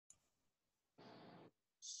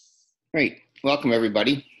Great. Welcome,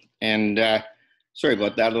 everybody. And sorry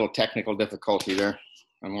about that little technical difficulty there.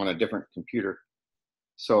 I'm on a different computer.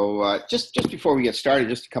 So just before we get started,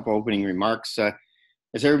 just a couple opening remarks.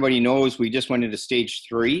 As everybody knows, we just went into stage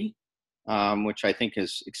 3, which I think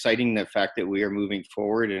is exciting, the fact that we are moving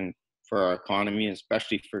forward and for our economy,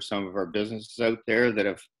 especially for some of our businesses out there that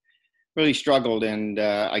have really struggled. And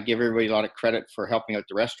I give everybody a lot of credit for helping out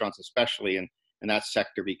the restaurants, especially in that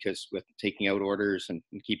sector, because with taking out orders and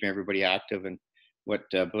keeping everybody active, and what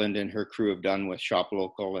Belinda and her crew have done with Shop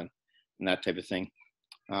Local and that type of thing.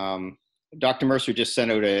 Dr. Mercer just sent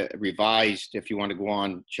out a revised, if you want to go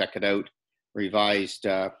on, check it out, revised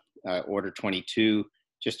Order 22,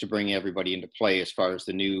 just to bring everybody into play as far as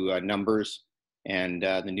the new numbers and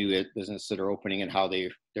the new businesses that are opening and how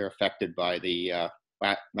they're affected by the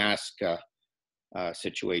mask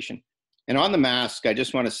situation. And on the mask, I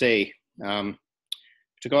just want to say,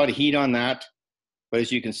 took a lot of heat on that, but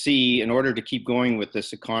as you can see, in order to keep going with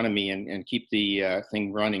this economy and keep the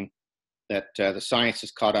thing running, that the science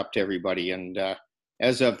has caught up to everybody. And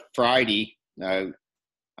as of Friday,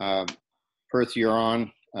 Perth,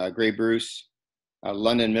 Huron, Grey Bruce,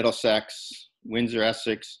 London, Middlesex, Windsor,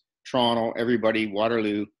 Essex, Toronto, everybody,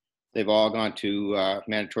 Waterloo, they've all gone to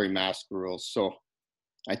mandatory mask rules. So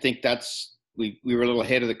I think we were a little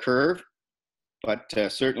ahead of the curve, but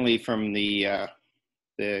certainly from the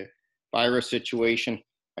virus situation,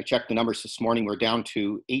 I checked the numbers this morning. We're down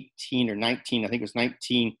to 18 or 19. I think it was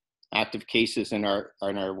 19 active cases in our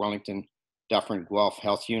Wellington, Dufferin, Guelph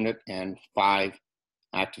Health Unit, and 5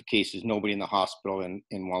 active cases. Nobody in the hospital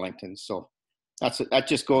in Wellington. So that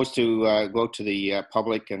just goes to go to the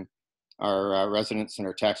public and our residents and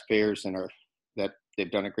our taxpayers, and that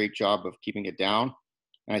they've done a great job of keeping it down.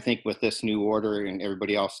 And I think with this new order and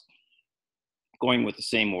everybody else going with the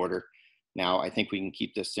same order, now I think we can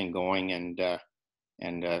keep this thing going and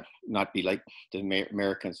not be like the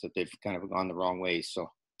Americans, that they've kind of gone the wrong way. So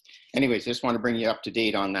anyways, just want to bring you up to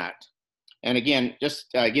date on that. And again, just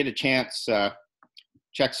get a chance,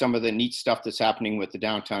 check some of the neat stuff that's happening with the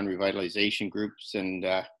downtown revitalization groups and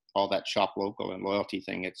all that Shop Local and loyalty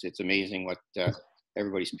thing. It's amazing what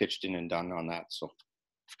everybody's pitched in and done on that. So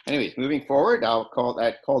anyways, moving forward, I'll call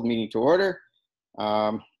the meeting to order.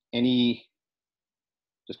 Any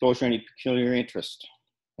disclosure, any peculiar interest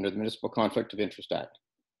under the Municipal Conflict of Interest Act?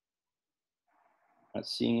 Not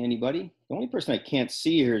seeing anybody. The only person I can't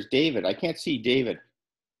see here is David. I can't see David.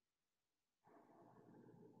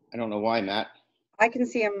 I don't know why, Matt. I can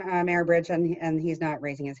see him, Mayor Bridge, and he's not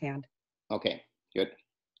raising his hand. Okay, good.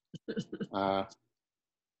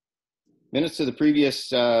 Minutes of the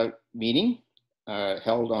previous meeting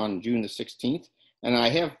held on June the 16th.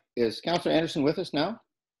 And is Councillor Anderson with us now?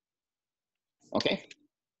 Okay.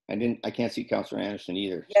 I can't see Councillor Anderson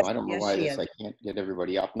either. Yes, so I don't know why I can't get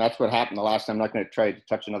everybody up. And that's what happened the last time. I'm not going to try to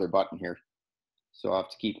touch another button here. So I'll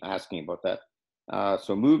have to keep asking about that.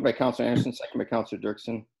 So moved by Councillor Anderson, second by Councillor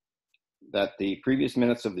Dirksen, that the previous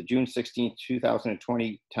minutes of the June 16th,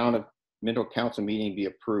 2020 Town of Minto Council meeting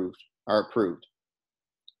are approved.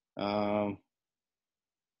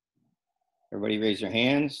 Everybody raise their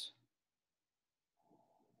hands.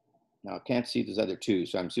 Now I can't see those other two,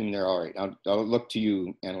 so I'm assuming they're all right. I'll look to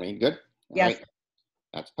you, Annaline. Good? All yes. Right.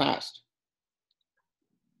 That's passed.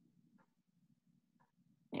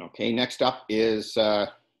 Okay, next up is I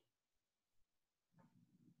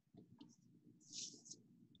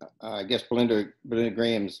guess Belinda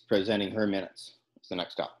Graham's presenting her minutes. It's the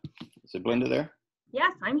next up. Is it Belinda there?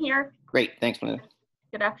 Yes, I'm here. Great, thanks, Belinda.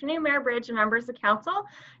 Good afternoon, Mayor Bridge and members of council.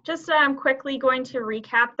 Just quickly going to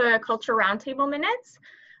recap the Culture Roundtable minutes.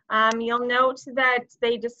 You'll note that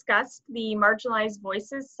they discussed the Marginalized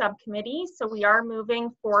Voices Subcommittee, so we are moving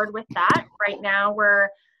forward with that. Right now, we're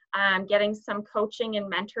getting some coaching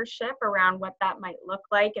and mentorship around what that might look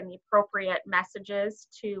like and the appropriate messages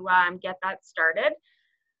to get that started.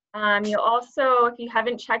 You'll also, if you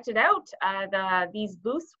haven't checked it out, these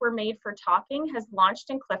booths were made for talking has launched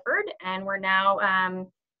in Clifford, and we're now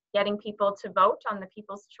getting people to vote on the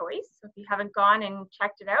People's Choice. So if you haven't gone and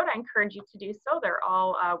checked it out, I encourage you to do so. They're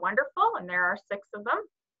all wonderful, and there are 6 of them.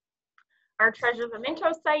 Our Treasures of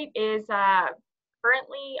Minto site is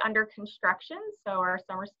currently under construction, so our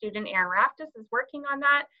summer student Aaron Raftis is working on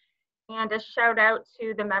that. And a shout out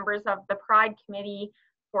to the members of the Pride Committee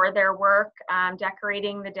for their work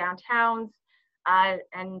decorating the downtowns.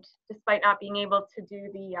 And despite not being able to do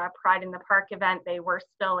the Pride in the Park event, they were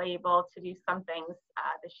still able to do some things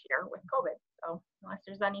this year with COVID. So unless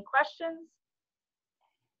there's any questions.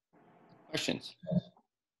 Questions?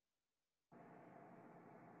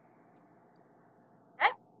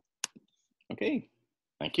 Okay. Okay,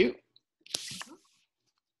 thank you.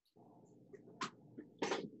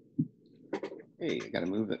 Okay, I got a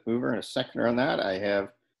mover and a seconder on that. I have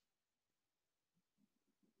as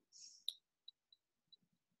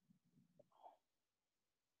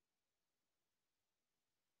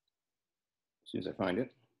soon as I find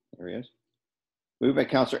it. There he is. Moved by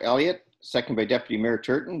Councillor Elliott, second by Deputy Mayor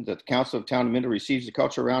Turton, that the Council of Town of Minto receives the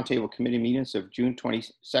Cultural Roundtable Committee meetings of June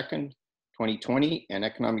 22nd, 2020 and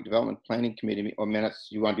Economic Development Planning Committee minutes.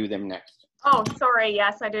 You want to do them next? Oh, sorry.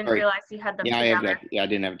 Yes, I didn't realize you had them together. I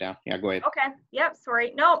didn't have it down. Yeah, go ahead. Okay. Yep.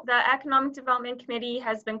 Sorry. No, the Economic Development Committee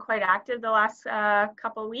has been quite active the last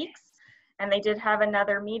couple of weeks, and they did have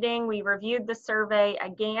another meeting. We reviewed the survey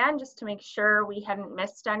again just to make sure we hadn't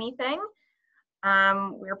missed anything.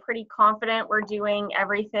 We're pretty confident we're doing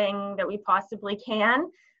everything that we possibly can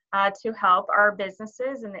to help our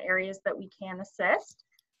businesses in the areas that we can assist.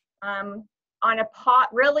 On a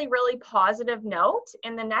really positive note,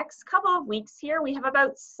 in the next couple of weeks here, we have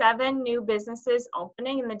about 7 new businesses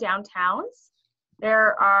opening in the downtowns.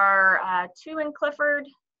 There are 2 in Clifford,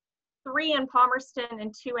 3 in Palmerston,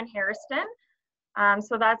 and 2 in Harrison.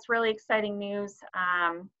 So that's really exciting news.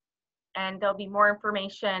 And there'll be more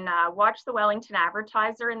information. Watch the Wellington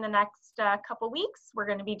Advertiser in the next couple weeks. We're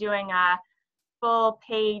going to be doing a full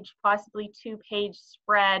page, possibly 2-page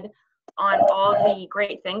spread on all the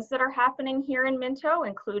great things that are happening here in Minto,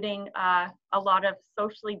 including a lot of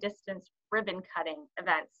socially distanced ribbon cutting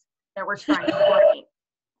events that we're trying to coordinate.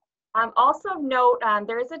 Also note,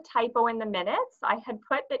 there is a typo in the minutes. I had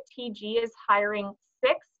put that TG is hiring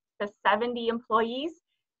 6 to 70 employees.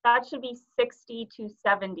 That should be 60 to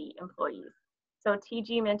 70 employees. So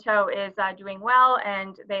TG Minto is doing well,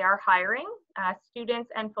 and they are hiring students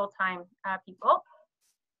and full-time people.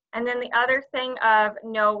 And then the other thing of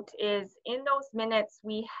note is in those minutes,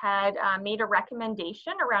 we had made a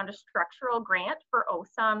recommendation around a structural grant for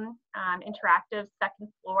OSUM Interactive second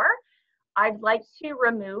floor. I'd like to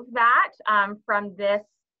remove that from this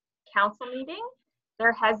council meeting.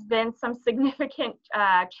 There has been some significant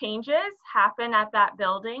changes happen at that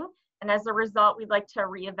building. And as a result, we'd like to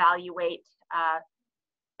reevaluate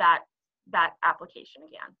that application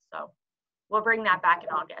again. So we'll bring that back in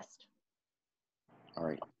August. All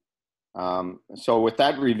right. So with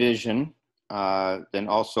that revision, then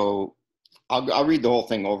also, I'll read the whole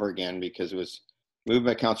thing over again because it was moved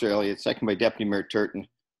by Councillor Elliott, second by Deputy Mayor Turton,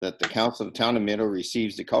 that the Council of the Town of Minto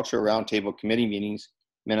receives the Cultural Roundtable Committee meetings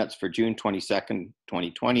minutes for June 22nd,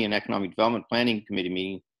 2020 and Economic Development Planning Committee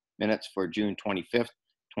meeting minutes for June 25th,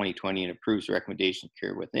 2020 and approves the recommendation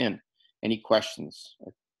here within. Any questions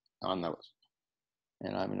on those?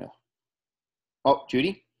 And I'm gonna, oh,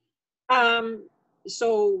 Judy?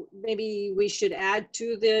 So maybe we should add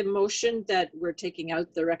to the motion that we're taking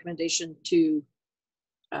out the recommendation to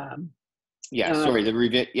sorry,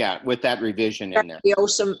 with that revision in there.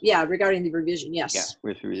 Regarding the revision, yes. Yeah,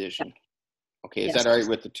 with revision. Okay, is Yes. that all right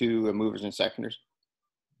with the 2 movers and seconders?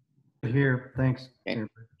 Here, thanks. Okay.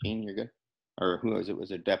 Gene, you're good? Or who was it?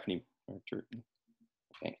 Was it Deputy Turton?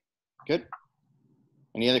 Okay, good.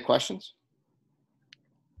 Any other questions?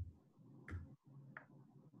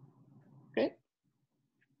 Okay,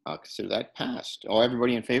 I'll consider that passed. Oh,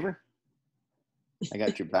 everybody in favor? I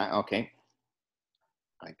got your back. Okay,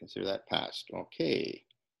 I consider that passed. Okay,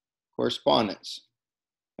 correspondence.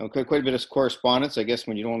 Okay, quite a bit of correspondence. I guess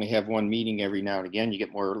when you only have 1 meeting every now and again, you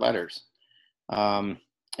get more letters.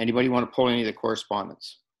 Anybody want to pull any of the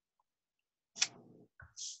correspondence?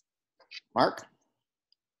 Mark?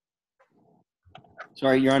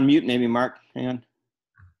 Sorry, you're on mute maybe, Mark. Hang on.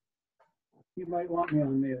 You might want me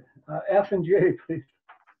on mute. F and J, please.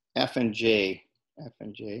 F and J. F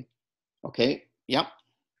and J. Okay, yep.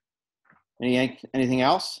 Anything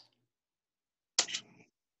else?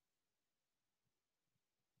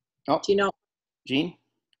 Oh, Jean,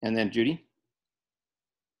 and then Judy.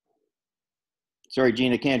 Sorry,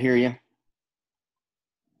 Jean, I can't hear you.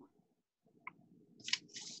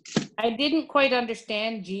 I didn't quite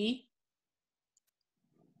understand G.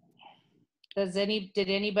 Did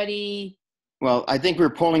anybody? Well, I think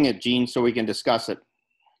we're pulling it, Jean, so we can discuss it.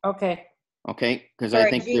 Okay. Okay, because I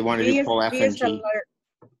think they wanted to pull F and G.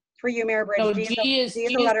 For you, Mayor Bridge. No, G is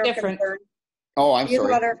different. Oh, I'm sorry. Here's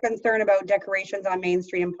a letter of concern about decorations on Main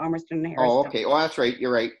Street in Palmerston and Harrison. Oh, okay. Oh, that's right.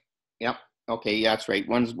 You're right. Yep. Okay, yeah, that's right.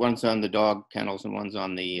 One's on the dog kennels and one's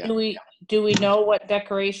on the. Do we know what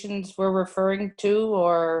decorations we're referring to,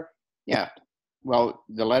 or? Yeah. Well,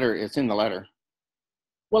 the letter. It's in the letter.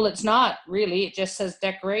 Well, it's not really. It just says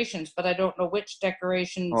decorations, but I don't know which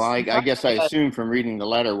decorations. Well, I guess I assume from reading the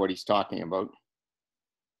letter what he's talking about.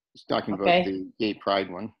 He's talking about the gay pride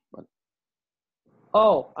one. But.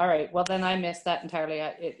 Oh, all right. Well, then I missed that entirely.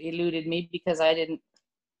 It eluded me because I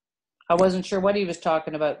wasn't sure what he was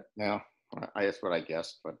talking about. Yeah. That's what I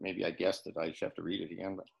guessed, but maybe I guessed it. I just have to read it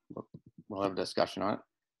again, but we'll have a discussion on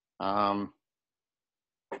it.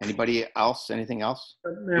 Anybody else? Anything else?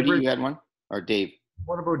 Mayor Judy, Bridge, you had one? Or Dave?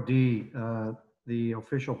 what about D, the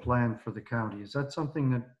official plan for the county? Is that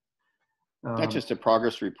something that? That's just a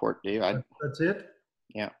progress report, Dave. That's it?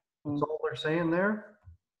 Yeah. That's all they're saying there?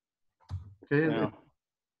 Okay. Yeah.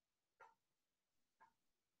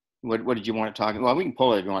 What did you want to talk about? Well, we can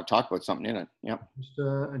pull it if you want to talk about something in it. Yeah.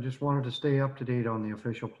 I just wanted to stay up to date on the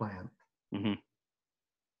official plan. Mm-hmm.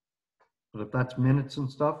 But if that's minutes and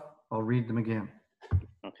stuff, I'll read them again.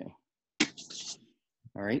 Okay.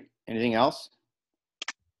 All right. Anything else?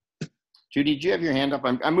 Judy, do you have your hand up?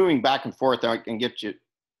 I'm moving back and forth. I can get you.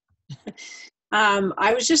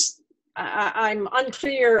 I was just, I'm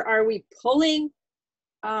unclear, are we pulling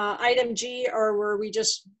item G, or were we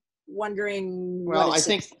just wondering? Well, I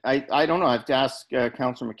think, I don't know. I have to ask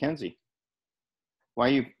Councillor McKenzie.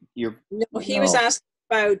 Why you're. No, he was asked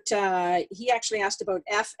about, he actually asked about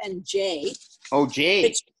F and J. Oh, J.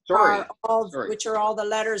 Which Sorry. which are all the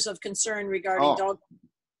letters of concern regarding dog.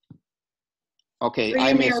 Okay. Through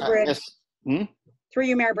I you, Mayor Bridge. miss. Through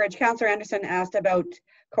you, Mayor Bridge, Councillor Anderson asked about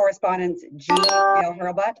correspondence G, Gail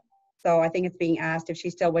Hurlbut. So I think it's being asked if she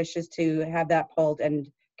still wishes to have that pulled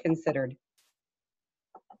and considered.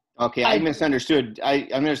 Okay, I misunderstood. I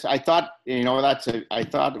thought, I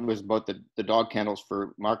thought it was about the dog kennels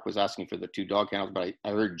for, Mark was asking for the 2 dog kennels, but I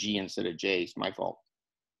heard G instead of J. It's my fault.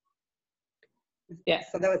 Yeah.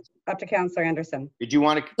 So that was up to Councillor Anderson. Did you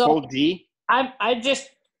want to pull G? I just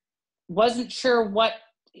wasn't sure what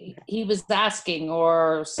he was asking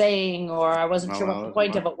or saying, or I wasn't sure what the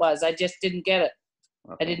point of it was. I just didn't get it.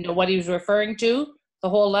 Okay. I didn't know what he was referring to. The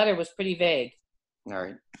whole letter was pretty vague. All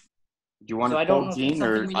right. Do you want So I to don't pull know if it's Jean,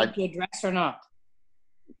 or something we need to address or not.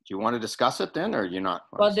 do you want to discuss it then, or you're not?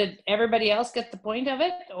 Well, did everybody else get the point of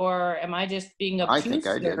it, or am I just being obtuse? I think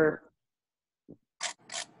I did. or-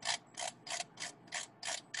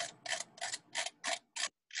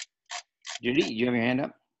 Judy, do you have your hand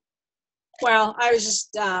up? Well, I was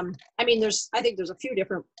just, I mean, I think there's a few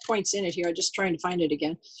different points in it here. I'm just trying to find it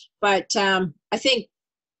again. But I think,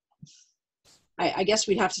 I guess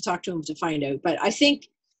we'd have to talk to him to find out. But I think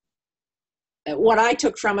what I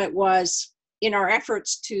took from it was, in our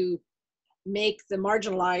efforts to make the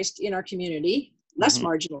marginalized in our community less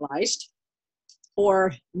marginalized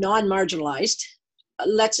or non-marginalized,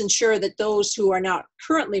 let's ensure that those who are not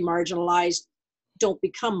currently marginalized don't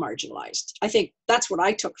become marginalized. I think that's what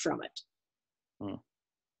I took from it.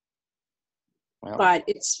 Well, but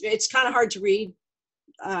it's kind of hard to read.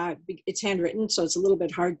 It's handwritten, so it's a little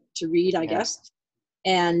bit hard to read, I guess.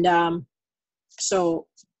 And so,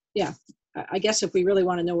 yeah, I guess if we really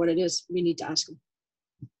want to know what it is, we need to ask him.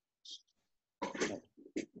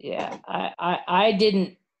 Yeah, I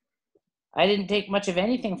didn't take much of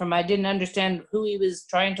anything from. I didn't understand who he was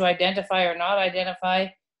trying to identify or not identify.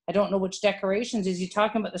 I don't know which decorations. Is he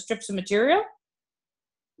talking about the strips of material?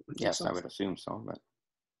 Yes, I would assume so. But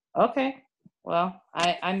okay, well,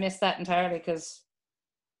 I missed that entirely because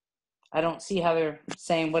I don't see how they're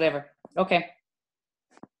saying whatever. Okay.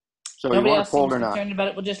 so Nobody you want else to pull seems it or not? concerned about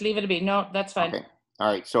it. We'll just leave it to be. No, that's fine. Okay. All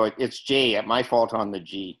right. So it's J. My fault on the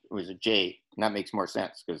G. It was a J, and that makes more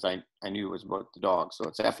sense because I knew it was about the dog. So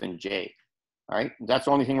it's F and J. All right. That's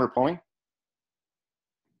the only thing we're pulling.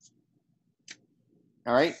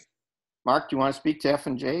 All right. Mark, do you want to speak to F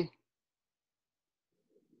and J?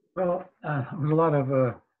 Well, there was a lot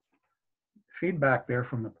of feedback there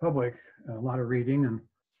from the public, a lot of reading, and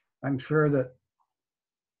I'm sure that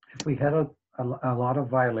if we had a lot of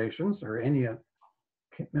violations or any,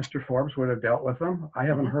 Mr. Forbes would have dealt with them. I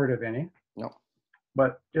haven't heard of any. No.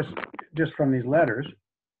 But just from these letters,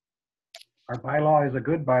 our bylaw is a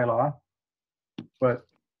good bylaw, but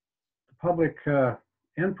the public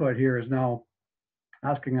input here is now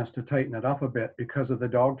asking us to tighten it up a bit because of the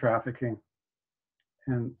dog trafficking.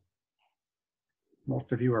 And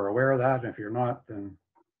most of you are aware of that. If you're not, then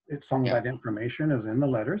some of that information is in the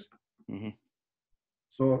letters.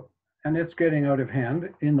 So, and it's getting out of hand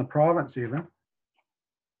in the province even.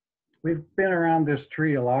 We've been around this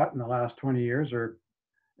tree a lot in the last 20 years,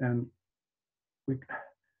 and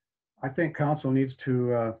I think council needs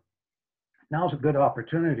to, now's a good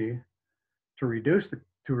opportunity to reduce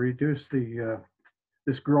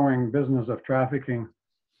this growing business of trafficking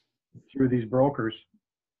through these brokers.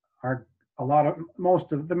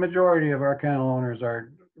 The majority of our kennel owners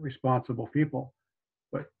are responsible people,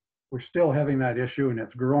 but we're still having that issue, and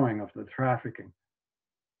it's growing of the trafficking.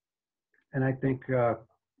 And I think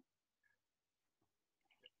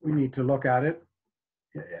we need to look at it,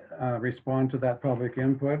 respond to that public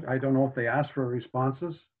input. I don't know if they asked for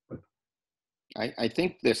responses, but I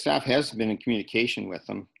think the staff has been in communication with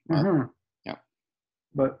them, Mark. Mhm. Yeah.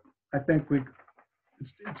 But I think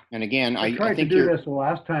And again, I I tried to think do you're, this the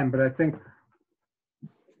last time, but I think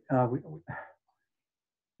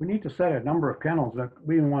we need to set a number of kennels that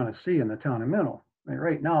we want to see in the town of Middle. I mean,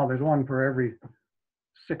 right now, there's one for every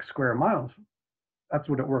 6 square miles. That's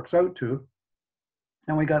what it works out to.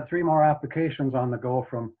 And we got 3 more applications on the go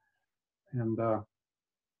and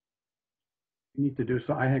we need to do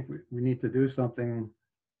so. I think we need to do something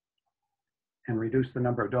and reduce the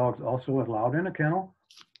number of dogs also allowed in a kennel.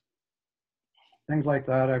 Things like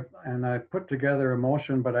that. I put together a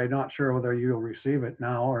motion, but I'm not sure whether you'll receive it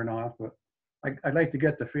now or not. But I'd like to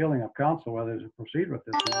get the feeling of council whether to proceed with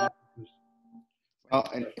this or not. well,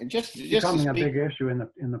 and just to Becoming a speak, big issue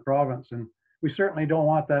in the province, and we certainly don't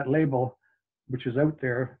want that label, which is out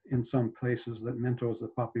there in some places, that Minto is the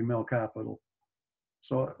puppy mill capital.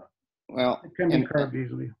 So well, it can be curbed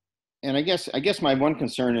easily. and I guess my one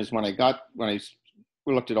concern is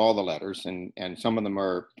we looked at all the letters, and some of them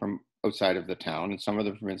are from outside of the town and some of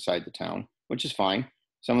them from inside the town, which is fine.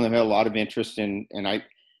 Some of them have a lot of interest in, and I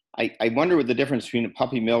wonder what the difference between a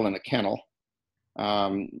puppy mill and a kennel.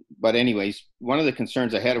 But anyways, one of the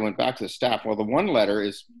concerns I had, I went back to the staff. Well, the one letter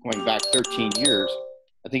is going back 13 years.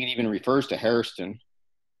 I think it even refers to Harriston,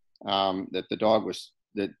 that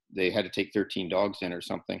that they had to take 13 dogs in or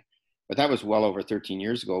something. But that was well over 13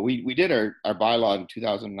 years ago. We did our bylaw in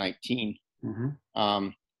 2019,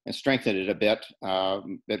 and strengthened it a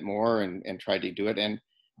bit more and tried to do it. And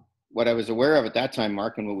what I was aware of at that time,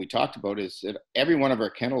 Mark, and what we talked about is that every one of our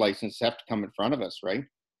kennel licenses have to come in front of us, right?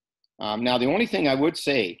 Now, the only thing I would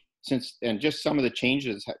say, and just some of the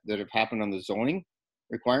changes that have happened on the zoning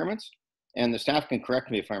requirements, and the staff can correct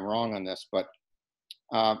me if I'm wrong on this, but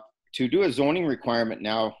to do a zoning requirement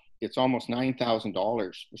now, it's almost $9,000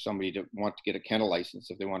 for somebody to want to get a kennel license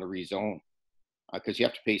if they want to rezone, because you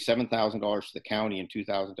have to pay $7,000 to the county and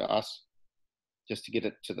 $2,000 to us just to get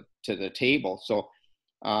it to the table. So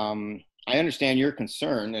I understand your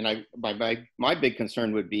concern, and my big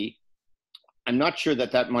concern would be, I'm not sure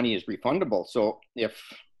that money is refundable. So if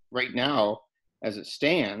right now, as it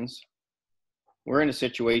stands, we're in a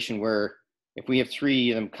situation where if we have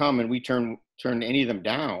 3 of them come and we turn any of them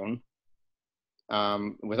down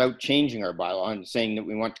without changing our bylaw and saying that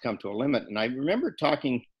we want to come to a limit. And I remember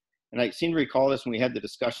talking, and I seem to recall this when we had the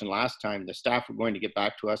discussion last time, the staff were going to get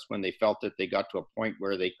back to us when they felt that they got to a point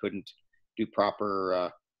where they couldn't do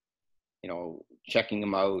proper, checking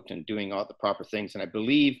them out and doing all the proper things. And I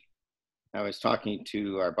believe I was talking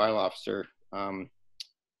to our bylaw officer.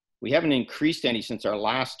 We haven't increased any since our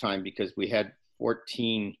last time because we had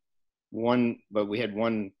 14, but we had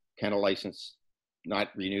 1 kennel license not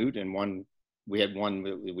renewed and we had 1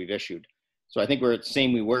 that we've issued. So I think we're at the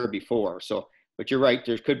same we were before. So, but you're right,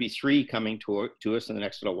 there could be 3 coming to us in the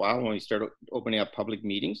next little while when we start opening up public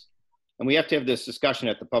meetings. And we have to have this discussion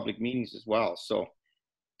at the public meetings as well. So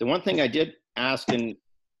the one thing I did ask, and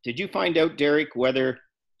did you find out, Derek, whether,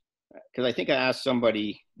 because I think I asked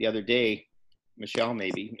somebody the other day, Michelle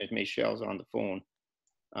maybe, if Michelle's on the phone,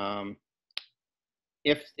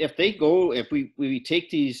 if we take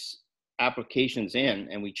these applications in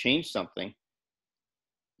and we change something,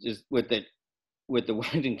 is would the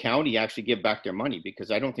Wellington County actually give back their money? Because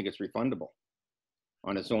I don't think it's refundable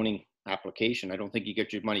on a zoning application. I don't think you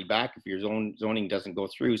get your money back if your zoning doesn't go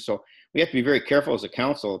through. So we have to be very careful as a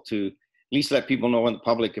council to at least let people know in the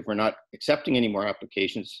public if we're not accepting any more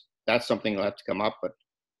applications. That's something that'll have to come up. But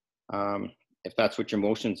if that's what your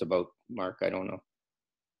motion's about, Mark, I don't know.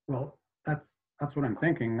 Well, that's what I'm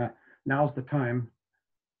thinking. Now's the time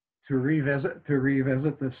to revisit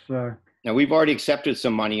this. Now, we've already accepted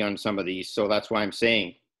some money on some of these, so that's why I'm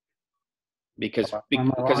saying, because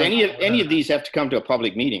any of these have to come to a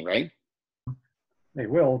public meeting, right? They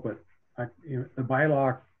will, but the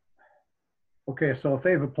bylaw. Okay, so if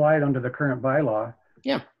they've applied under the current bylaw,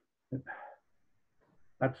 yeah,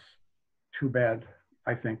 that's too bad,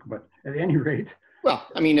 I think. But at any rate, well,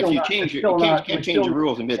 I mean, if you change it, you can't change the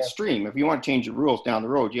rules in midstream. If you want to change the rules down the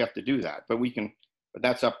road, you have to do that. But but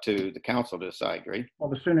that's up to the council to decide, right? Well,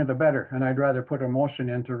 the sooner the better. And I'd rather put a motion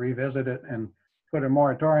in to revisit it and put a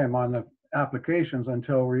moratorium on the applications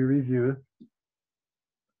until we review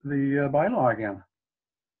the bylaw again.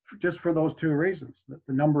 Just for those 2 reasons,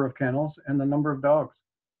 the number of kennels and the number of dogs.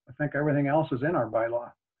 I think everything else is in our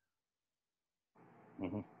bylaw.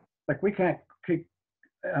 Like we can't keep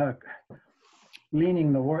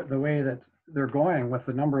leaning the way that they're going with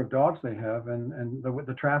the number of dogs they have and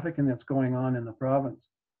the trafficking that's going on in the province.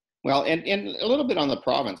 Well, and a little bit on the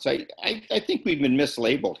province. I think we've been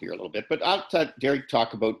mislabeled here a little bit, but I'll let Derek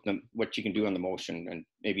talk about what you can do on the motion and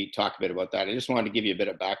maybe talk a bit about that. I just wanted to give you a bit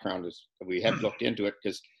of background as we have looked into it,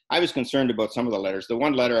 because I was concerned about some of the letters. The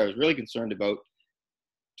one letter I was really concerned about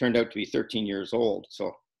turned out to be 13 years old.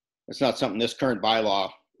 So it's not something this current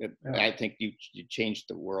bylaw, I think you changed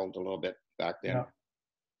the world a little bit back then. Yeah.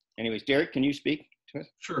 Anyways, Derek, can you speak to it?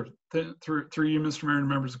 Sure. Through you, Mr. Mayor, and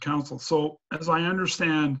members of council. So as I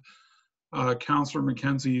understand Councillor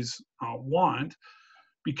McKenzie's want,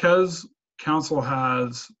 because council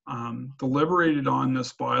has deliberated on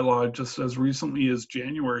this bylaw just as recently as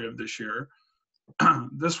January of this year,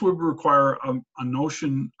 this would require a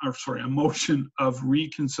motion of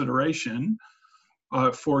reconsideration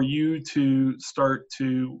for you to start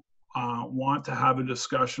to want to have a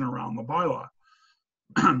discussion around the bylaw.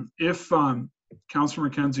 If Councillor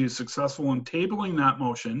McKenzie is successful in tabling that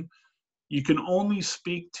motion, you can only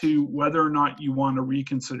speak to whether or not you want to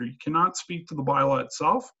reconsider. You cannot speak to the bylaw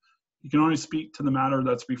itself. You can only speak to the matter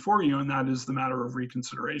that's before you, and that is the matter of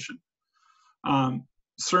reconsideration.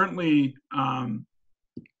 Certainly,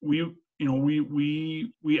 we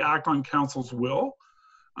act on council's will.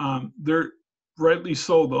 Rightly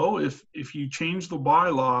so, though, if you change the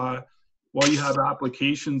bylaw while you have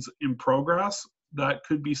applications in progress, that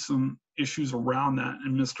could be some issues around that,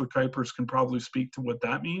 and Mr. Kuipers can probably speak to what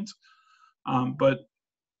that means. But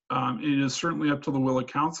it is certainly up to the will of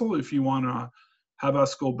council if you want to have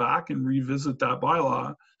us go back and revisit that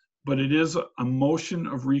bylaw. But it is a motion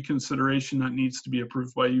of reconsideration that needs to be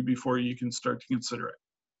approved by you before you can start to consider it.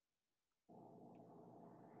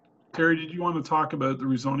 Terry, did you want to talk about the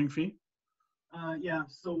rezoning fee? Yeah,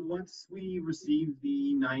 so once we receive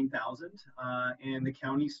the 9,000 and the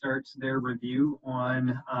county starts their review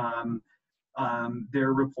on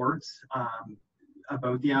their reports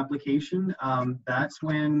about the application, that's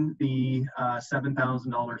when the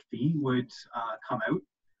 $7,000 fee would come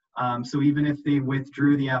out. So even if they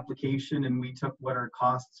withdrew the application and we took what our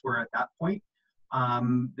costs were at that point,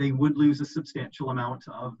 they would lose a substantial amount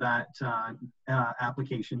of that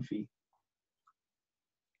application fee.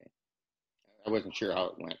 I wasn't sure how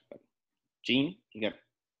it went, but Jean, you got.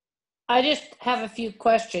 I just have a few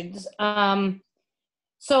questions.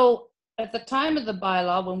 So at the time of the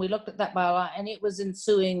bylaw, when we looked at that bylaw, and it was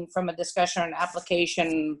ensuing from a discussion or an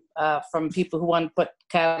application from people who want to put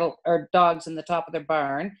cattle or dogs in the top of their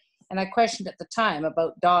barn, and I questioned at the time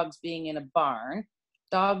about dogs being in a barn.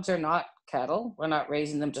 Dogs are not cattle. We're not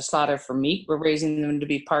raising them to slaughter for meat. We're raising them to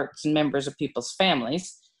be parts and members of people's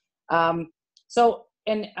families.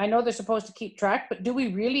 And I know they're supposed to keep track, but do we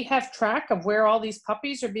really have track of where all these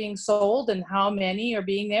puppies are being sold and how many are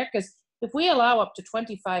being there? Because if we allow up to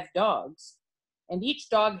 25 dogs and each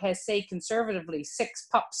dog has, say, conservatively 6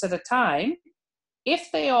 pups at a time,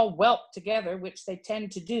 if they all whelp together, which they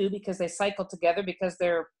tend to do because they cycle together because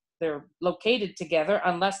they're located together,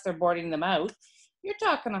 unless they're boarding them out, you're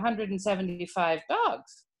talking 175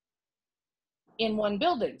 dogs in one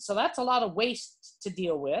building. So that's a lot of waste to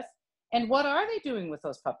deal with. And what are they doing with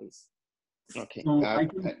those puppies? Okay.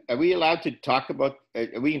 Are we allowed to talk about,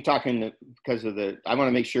 we can talk because of I want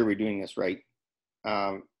to make sure we're doing this right.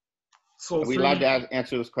 So are we allowed to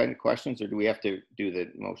answer those kind of questions, or do we have to do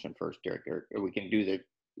the motion first, Derek, or we can do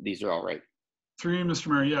these are all right? Through you, Mr.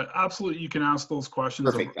 Mayor, yeah, absolutely. You can ask those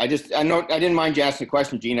questions. Perfect. I didn't mind you asking the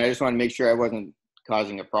question, Gene. I just want to make sure I wasn't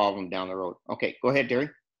causing a problem down the road. Okay, go ahead,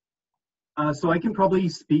 Derek. So I can probably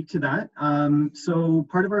speak to that. So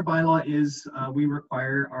part of our bylaw is we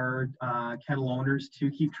require our kennel owners to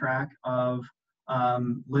keep track of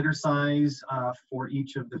litter size for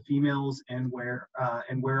each of the females and where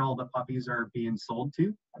all the puppies are being sold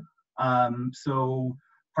to. So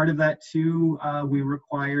part of that too, we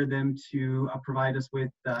require them to provide us with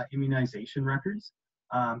immunization records.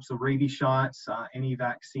 So rabies shots, any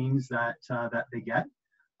vaccines that they get.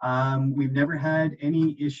 We've never had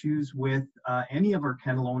any issues with any of our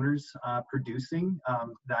kennel owners producing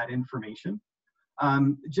that information.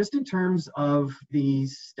 Just in terms of the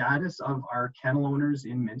status of our kennel owners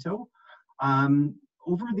in Minto,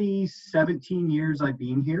 over the 17 years I've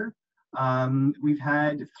been here, we've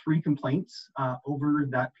had 3 complaints over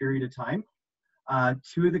that period of time.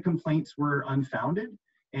 2 of the complaints were unfounded,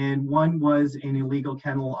 and 1 was an illegal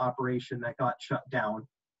kennel operation that got shut down.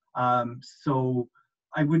 So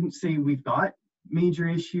I wouldn't say we've got major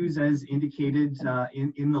issues as indicated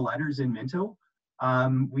in the letters in Minto.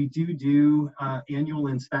 We do annual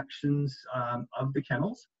inspections of the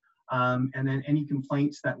kennels, and then any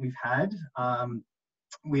complaints that we've had,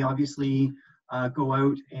 we obviously go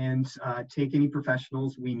out and take any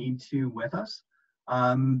professionals we need to with us.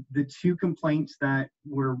 The two complaints that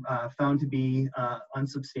were found to be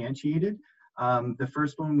unsubstantiated, the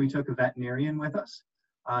first one, we took a veterinarian with us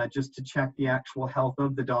just to check the actual health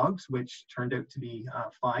of the dogs, which turned out to be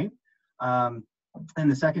fine.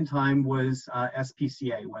 And the second time was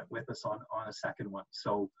SPCA went with us on a second one.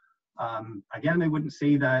 So again, I wouldn't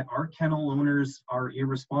say that our kennel owners are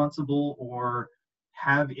irresponsible or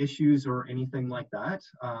have issues or anything like that.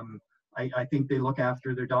 I think they look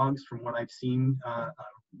after their dogs, from what I've seen,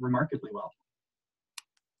 remarkably well.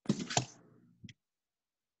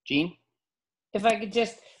 Jean? If I could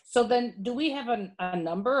just, so then do we have a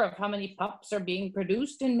number of how many pups are being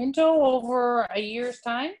produced in Minto over a year's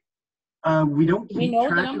time? We don't Do we keep know the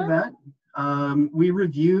track of number? that. We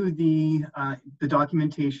review the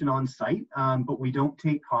documentation on site, but we don't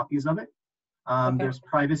take copies of it. Okay. There's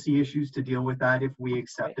privacy issues to deal with that if we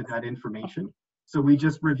accepted that information. So we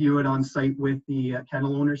just review it on site with the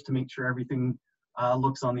kennel owners to make sure everything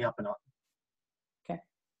looks on the up and up. Okay.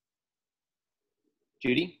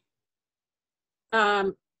 Judy?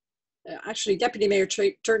 Actually, Deputy Mayor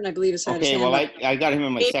Turton, I believe, has had his Okay, hand well, up. I got him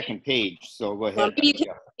on my second page, so go Well, ahead. maybe you can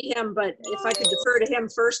see him, but if I could defer to him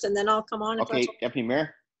first, and then I'll come on. If Okay, that's Deputy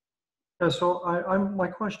Mayor? Yeah, so my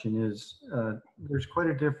question is, there's quite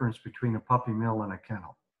a difference between a puppy mill and a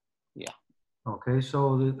kennel. Yeah. Okay,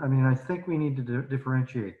 so I mean, I think we need to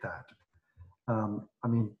differentiate that. I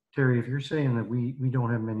mean, Terry, if you're saying that we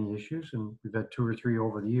don't have many issues, and we've had 2 or 3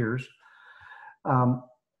 over the years,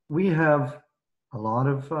 we have a lot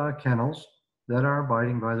of kennels that are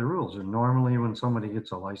abiding by the rules. And normally when somebody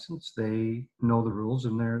gets a license, they know the rules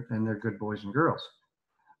and they're good boys and girls.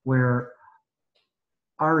 Where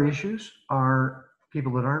our issues are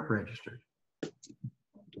people that aren't registered.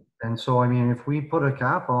 And so, I mean, if we put a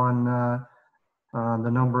cap on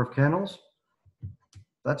the number of kennels,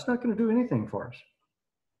 that's not going to do anything for us.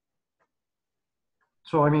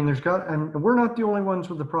 So, I mean, and we're not the only ones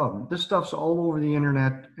with the problem. This stuff's all over the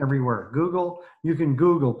internet everywhere. You can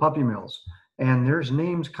Google puppy mills, and there's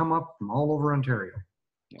names come up from all over Ontario,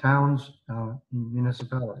 towns,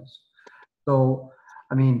 municipalities. So,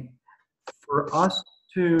 I mean, for us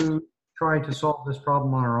to try to solve this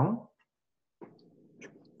problem on our own,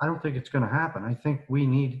 I don't think it's going to happen. I think we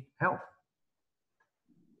need help.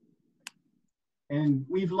 And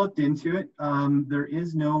we've looked into it. There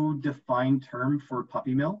is no defined term for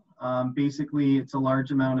puppy mill. Basically, it's a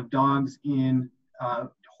large amount of dogs in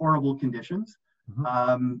horrible conditions.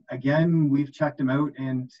 Again, we've checked them out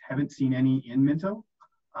and haven't seen any in Minto.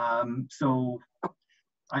 So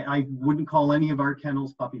I wouldn't call any of our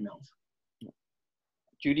kennels puppy mills.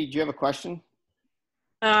 Judy, do you have a question?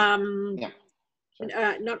 Yeah.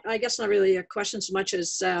 No, I guess not really a question so much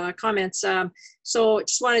as comments. So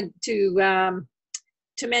just wanted to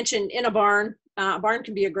mention, in a barn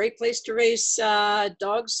can be a great place to raise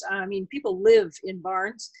dogs. I mean, people live in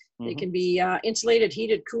barns. They can be insulated,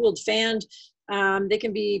 heated, cooled, fanned. They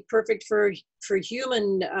can be perfect for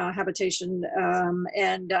human habitation,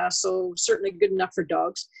 and so certainly good enough for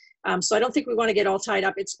dogs. So I don't think we want to get all tied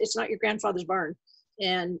up. It's not your grandfather's barn.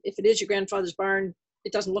 And if it is your grandfather's barn,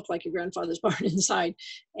 it doesn't look like your grandfather's barn inside.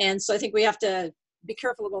 And so I think we have to be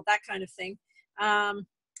careful about that kind of thing.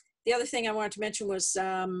 The other thing I wanted to mention was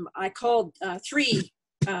I called 3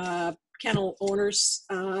 kennel owners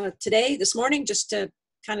this morning, just to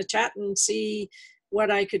kind of chat and see what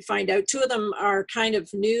I could find out. 2 of them are kind of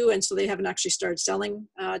new, and so they haven't actually started selling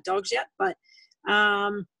dogs yet. But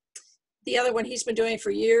the other one, he's been doing it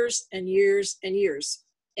for years and years and years.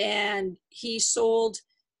 And he sold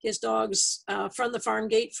his dogs from the farm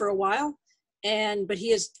gate for a while. But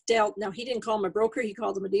he has dealt, now he didn't call him a broker, he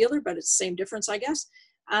called him a dealer, but it's the same difference, I guess.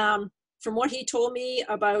 From what he told me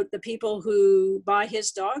about the people who buy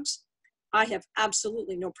his dogs, I have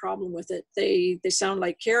absolutely no problem with it. They sound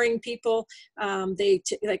like caring people. They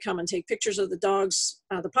come and take pictures of the dogs,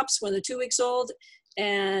 the pups, when they're 2 weeks old,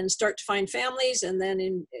 and start to find families. And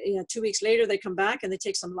then 2 weeks later, they come back and they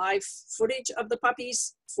take some live footage of the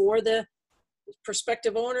puppies for the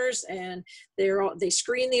prospective owners, and they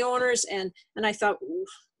screen the owners. And I thought,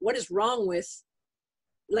 what is wrong with,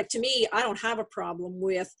 like, to me, I don't have a problem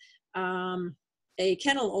with a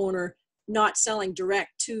kennel owner not selling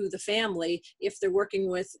direct to the family if they're working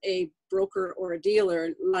with a broker or a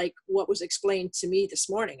dealer, like what was explained to me this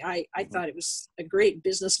morning. I thought it was a great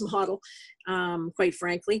business model, quite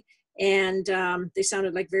frankly. And they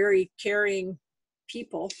sounded like very caring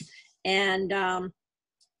people. And,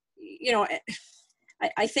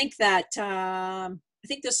 I think that, I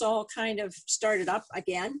think this all kind of started up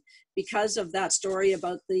again because of that story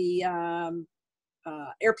about the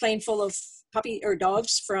airplane full of puppy or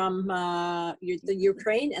dogs from the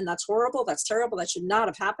Ukraine, and that's horrible. That's terrible. That should not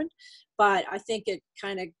have happened. But I think it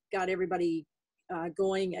kind of got everybody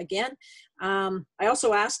going again. I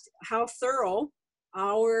also asked how thorough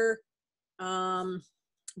our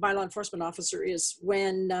bylaw enforcement officer is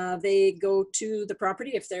when they go to the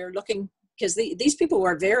property, if they're looking, because these people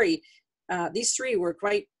were very, these three were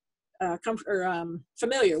quite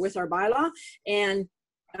familiar with our bylaw, and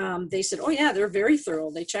they said, oh yeah, they're very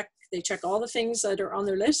thorough. They check all the things that are on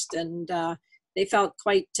their list, and they felt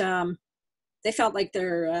quite, they felt like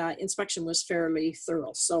their inspection was fairly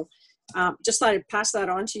thorough. So just thought I'd pass that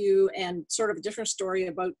on to you, and sort of a different story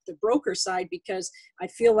about the broker side, because I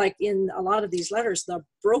feel like in a lot of these letters, the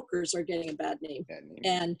brokers are getting a bad name.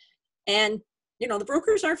 And you know, the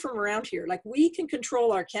brokers aren't from around here. Like, we can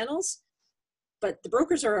control our kennels, but the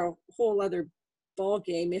brokers are a whole other ball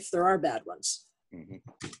game if there are bad ones.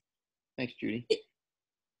 Mm-hmm. Thanks, Judy.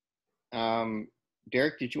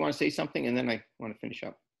 Derek, did you want to say something? And then I want to finish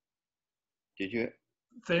up. Did you?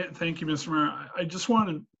 Thank you, Mr. Mayor. I just want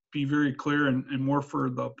to be very clear, and more for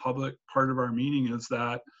the public part of our meeting, is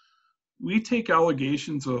that we take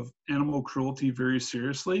allegations of animal cruelty very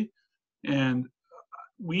seriously, and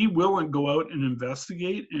we will go out and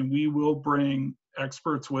investigate, and we will bring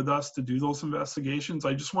experts with us to do those investigations.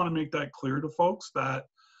 I just want to make that clear to folks that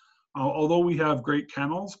although we have great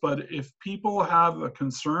kennels, but if people have a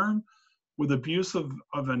concern with abuse of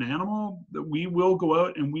an animal, that we will go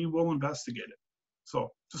out and we will investigate it.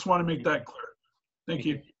 So just want to make that clear. Thank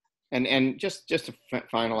you. And just to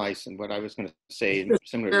finalize, and what I was going to say,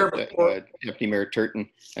 similar to Deputy Mayor Turton,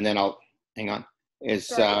 and then I'll hang on.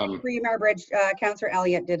 Is Mayor Bridge, Councillor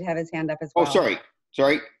Elliott did have his hand up as well. Oh,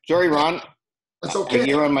 sorry, Ron. That's okay.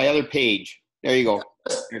 You're on my other page. There you go.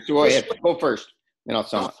 So go ahead. Go first, then I'll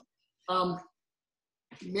sum up.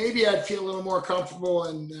 Maybe I'd feel a little more comfortable,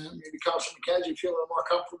 and maybe Councillor McKenzie feel a little more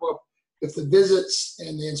comfortable if the visits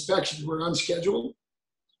and the inspections were unscheduled.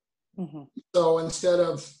 Mm-hmm. So instead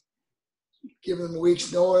of giving them a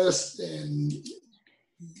week's notice and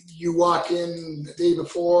you walk in the day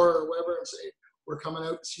before or whatever and say, we're coming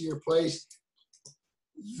out to see your place,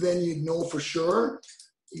 then you'd know for sure.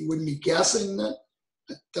 You wouldn't be guessing that.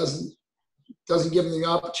 It doesn't give them the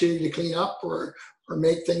opportunity to clean up or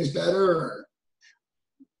make things better. Or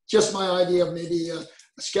just my idea of maybe a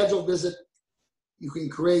scheduled visit. You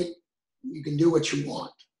can do what you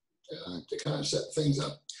want to kind of set things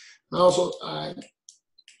up. And also, I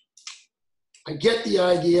get the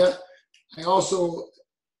idea. I also,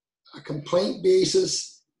 a complaint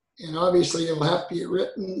basis, and obviously it'll have to be a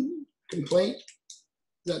written complaint.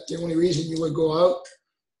 That's the only reason you would go out.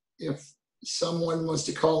 If someone wants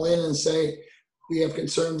to call in and say, we have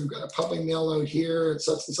concern, we've got a puppy mill out here at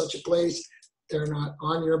such and such a place, they're not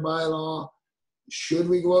on your bylaw, should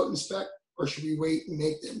we go out and inspect, or should we wait and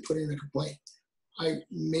make them put in a complaint?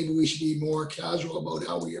 Maybe we should be more casual about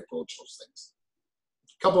how we approach those things.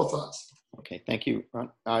 Couple of thoughts. Okay, thank you,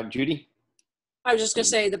 Ron. Judy? I was just going to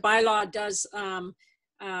say the bylaw does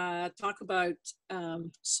talk about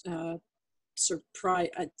surprise.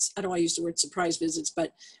 I don't want to use the word surprise visits,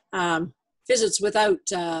 but visits without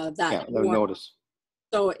that. Yeah, no notice.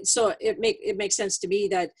 So it makes sense to me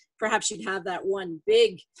that perhaps you'd have that one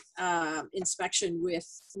big inspection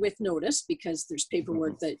with notice, because there's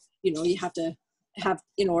paperwork that you have to have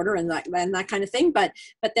in order and that kind of thing. But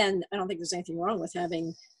then I don't think there's anything wrong with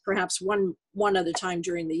having perhaps one other time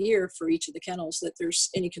during the year for each of the kennels that there's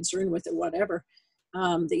any concern with it, whatever,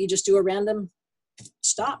 that you just do a random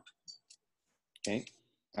stop. Okay.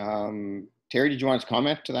 Terry, did you want to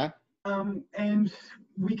comment to that? And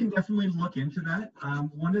we can definitely look into that.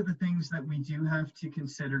 One of the things that we do have to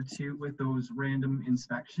consider too with those random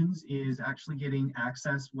inspections is actually getting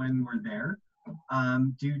access when we're there,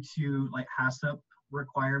 due to like HACCP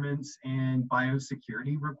requirements and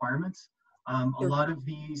biosecurity requirements. A lot of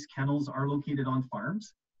these kennels are located on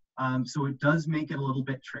farms, so it does make it a little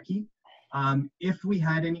bit tricky. If we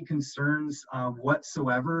had any concerns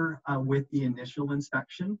whatsoever with the initial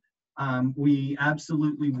inspection, we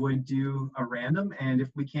absolutely would do a random, and if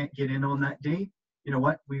we can't get in on that day, you know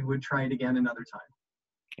what, we would try it again another time.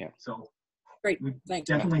 Yeah. So great. We Thanks.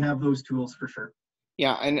 definitely have those tools for sure.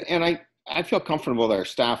 Yeah, and I feel comfortable that our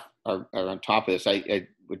staff are on top of this.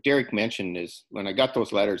 What Derek mentioned is when I got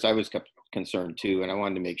those letters, I was concerned too, and I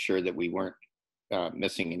wanted to make sure that we weren't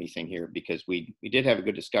missing anything here, because we did have a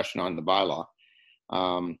good discussion on the bylaw,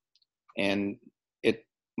 and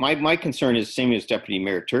my concern is the same as Deputy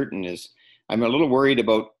Mayor Turton. Is I'm a little worried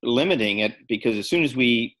about limiting it, because as soon as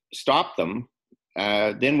we stop them,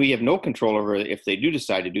 then we have no control over if they do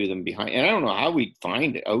decide to do them behind. And I don't know how we'd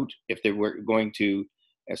find out if they were going to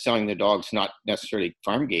selling the dogs, not necessarily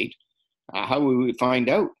farm gate. How would we find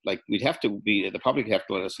out? Like, we'd have to be, the public would have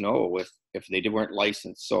to let us know if they weren't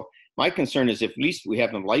licensed. So my concern is, if at least we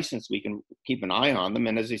have them licensed, we can keep an eye on them.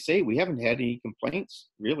 And as they say, we haven't had any complaints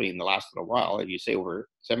really in the last little while. As you say, over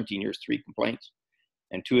 17 years, 3 complaints,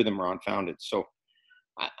 and 2 of them are unfounded. So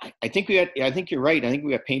I think I think you're right. I think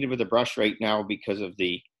we got painted with a brush right now because of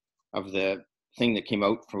the thing that came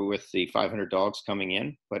out with the 500 dogs coming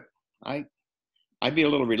in. But I'd be a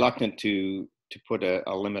little reluctant to put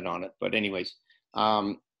a limit on it. But anyways,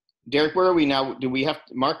 Derek, where are we now? Do we have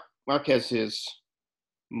Mark has his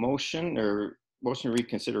motion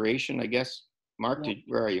reconsideration, I guess. Mark,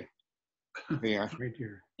 where are you? Here you are. Right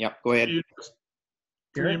here. Yep, go ahead.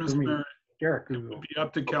 Derek, Derek, it would be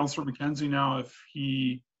up to Councillor McKenzie now if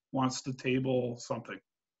he wants to table something.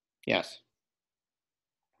 Yes.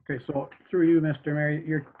 Okay, so through you, Mr.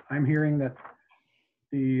 Mayor, I'm hearing that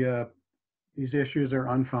these issues are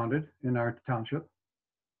unfounded in our township.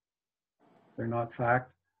 They're not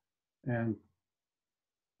fact. And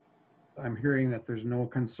I'm hearing that there's no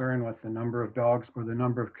concern with the number of dogs or the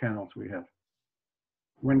number of kennels we have.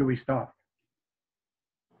 When do we stop?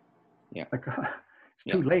 Yeah. Like,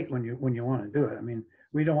 it's too late when you want to do it. I mean,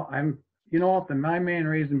 we don't, my main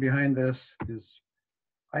reason behind this is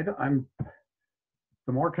the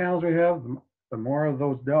more kennels we have, the more of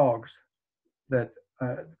those dogs that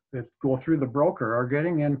go through the broker are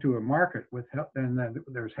getting into a market with and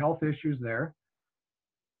there's health issues there.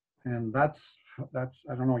 And that's, I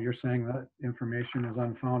don't know, you're saying that information is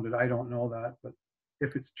unfounded. I don't know that, but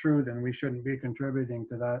if it's true, then we shouldn't be contributing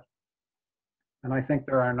to that. And I think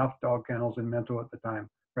there are enough dog kennels in Minto at the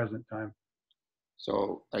present time.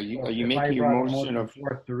 So are you making your motion of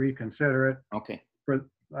to reconsider it? Okay.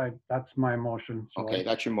 That's my motion. So okay,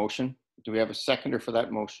 that's your motion. Do we have a seconder for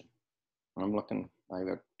that motion? I'm looking, I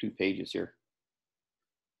got 2 pages here.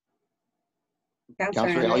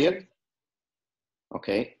 Councillor Elliott?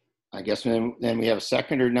 Okay, I guess then we have a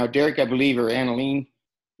seconder. Now, Derek, I believe, or Annalene,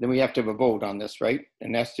 then we have to have a vote on this, right?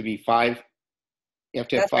 And that's to be 5. You have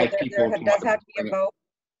to have 5 people. There does have to be a vote.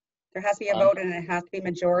 There has to be a vote, and it has to be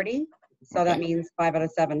majority. So that means 5 out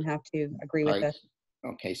of 7 have to agree with it.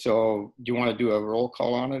 Okay, so do you want to do a roll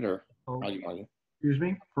call on it, or how do you want to? Excuse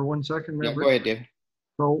me for 1 second, Mayor. Yeah, go ahead, Dave.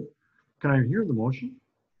 So, can I hear the motion?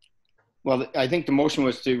 Well, I think the motion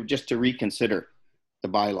was just to reconsider the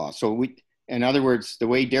bylaw. So in other words, the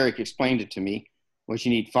way Derek explained it to me was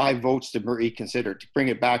you need 5 votes to reconsider, to bring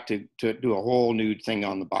it back to do a whole new thing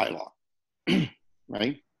on the bylaw,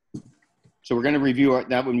 right? So we're going to review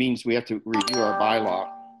that means we have to review our bylaw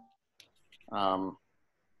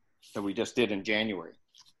that we just did in January.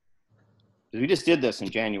 We just did this in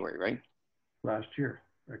January, right? Last year.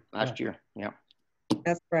 Last year, yeah.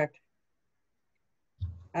 That's correct.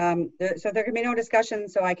 So there can be no discussion,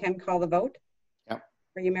 so I can call the vote. Yep.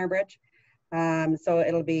 For you, Mayor Bridge. So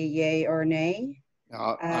it'll be yay or nay.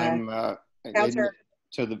 Councillor.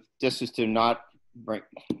 So this is to not bring.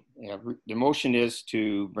 The motion is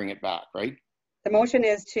to bring it back, right? The motion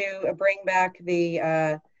is to bring back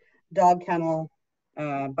the dog kennel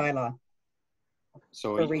bylaw.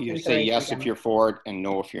 So you say yes if you're for it and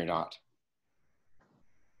no if you're not.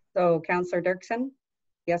 So Councillor Dirksen,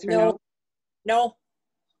 yes or no? No.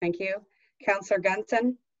 Thank you. Councillor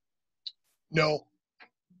Gunson? No.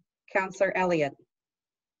 Councillor Elliott?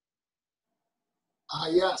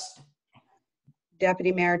 Yes.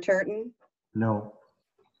 Deputy Mayor Turton? No.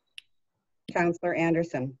 Councillor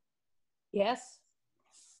Anderson? Yes.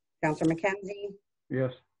 Councillor McKenzie?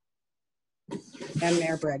 Yes. And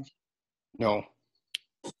Mayor Bridge? No.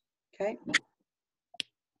 Okay.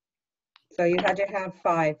 So you had to have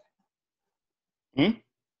 5. They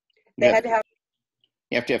had to have.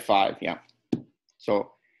 You have to have 5, yeah.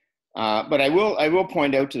 So, but I will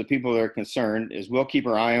point out to the people that are concerned is we'll keep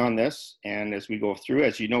our eye on this, and as we go through,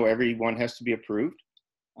 as you know, everyone has to be approved,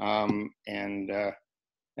 and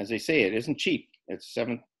as they say, it isn't cheap. It's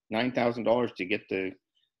 $9,000 to get to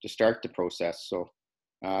start the process. So,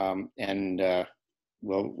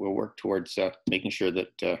 we'll work towards making sure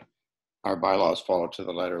that our bylaws follow to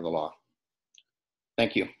the letter of the law.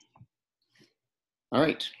 Thank you. All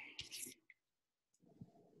right.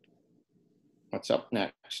 What's up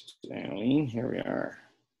next, Annalene? Here we are.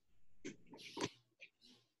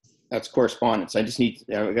 That's correspondence. I just need,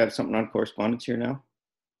 we got something on correspondence here now.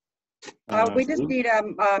 We just need a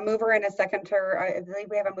mover and a seconder. I believe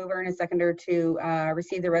we have a mover and a seconder to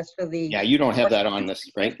receive the rest of the. Yeah, you don't have that on this,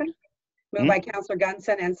 right? Moved by Councillor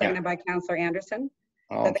Gunson and seconded by Councillor Anderson.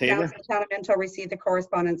 All that in the favor? Council of Town of Minto receive the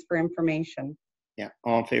correspondence for information. Yeah,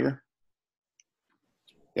 all in favor?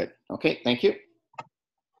 Good. Okay, thank you.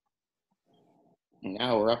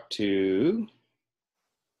 Now we're up to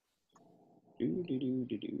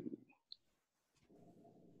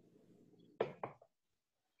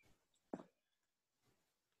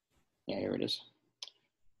Yeah, here it is.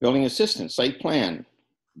 Building assistant, site plan,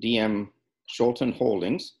 DM Scholten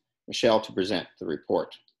Holdings, Michelle to present the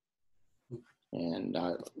report. And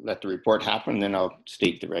let the report happen, then I'll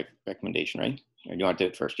state the recommendation, right? Or do you want to do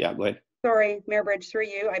it first? Yeah, go ahead. Sorry, Mayor Bridge, through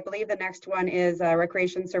you. I believe the next one is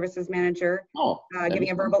Recreation Services Manager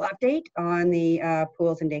giving a verbal update on the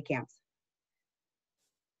pools and day camps.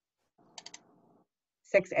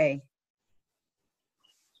 6A.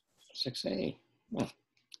 6A. Oh.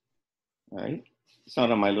 All right. It's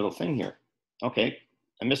not on my little thing here. Okay.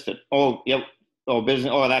 I missed it. Oh, yep. Oh,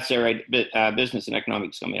 business. Oh, that's all right. Business and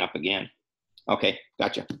economics coming up again. Okay.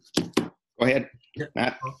 Gotcha. Go ahead,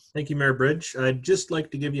 Matt. Thank you, Mayor Bridge. I'd just like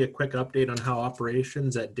to give you a quick update on how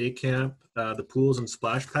operations at day camp, the pools and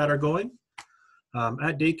splash pad are going.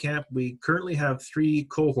 At day camp, we currently have 3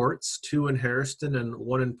 cohorts, 2 in Harrison and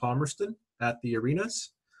 1 in Palmerston at the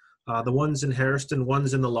arenas. The ones in Harrison,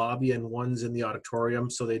 one's in the lobby and one's in the auditorium,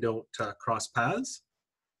 so they don't cross paths.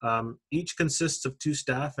 Each consists of 2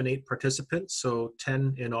 staff and 8 participants, so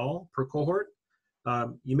 10 in all per cohort.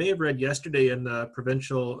 You may have read yesterday in the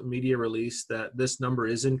provincial media release that this number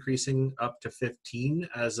is increasing up to 15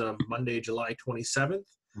 as of Monday, July 27th.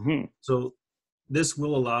 Mm-hmm. So this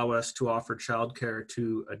will allow us to offer childcare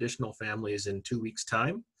to additional families in 2 weeks'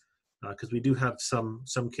 time, because we do have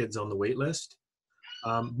some kids on the wait list.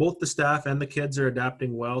 Both the staff and the kids are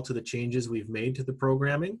adapting well to the changes we've made to the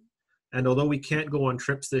programming. And although we can't go on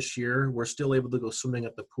trips this year, we're still able to go swimming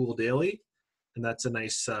at the pool daily. And that's a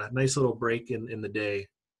nice little break in the day.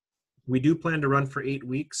 We do plan to run for 8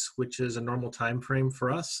 weeks, which is a normal time frame for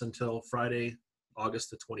us until Friday,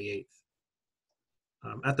 August the 28th.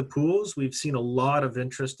 At the pools, we've seen a lot of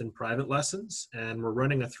interest in private lessons, and we're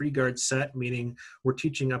running a 3-guard set, meaning we're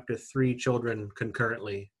teaching up to 3 children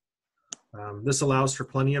concurrently. This allows for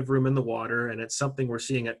plenty of room in the water, and it's something we're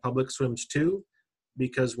seeing at public swims too,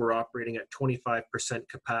 because we're operating at 25%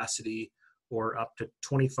 capacity or up to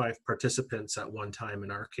 25 participants at one time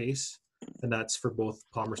in our case. And that's for both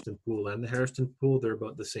Palmerston Pool and the Harrison Pool. They're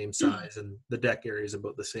about the same size, and the deck area is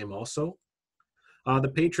about the same also.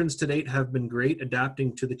 The patrons to date have been great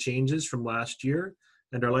adapting to the changes from last year,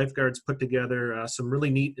 and our lifeguards put together some really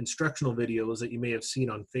neat instructional videos that you may have seen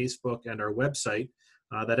on Facebook and our website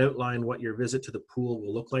that outline what your visit to the pool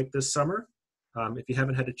will look like this summer. If you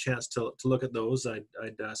haven't had a chance to look at those, I'd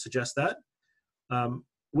suggest that.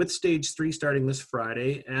 With stage 3 starting this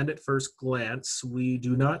Friday, and at first glance, we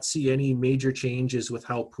do not see any major changes with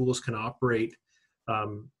how pools can operate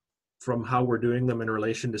from how we're doing them in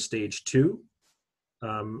relation to stage 2.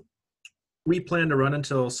 We plan to run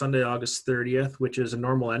until Sunday, August 30th, which is a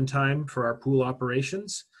normal end time for our pool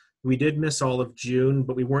operations. We did miss all of June,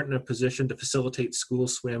 but we weren't in a position to facilitate school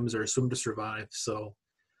swims or swim to survive. So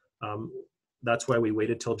that's why we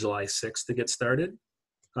waited till July 6th to get started.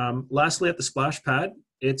 Lastly, at the splash pad,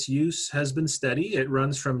 its use has been steady. It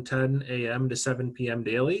runs from 10 a.m. to 7 p.m.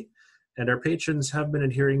 daily, and our patrons have been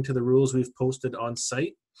adhering to the rules we've posted on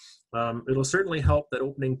site. It'll certainly help that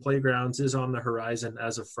opening playgrounds is on the horizon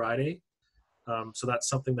as of Friday. So that's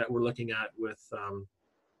something that we're looking at with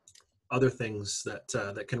other things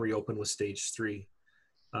that can reopen with stage 3.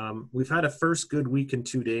 We've had a first good week in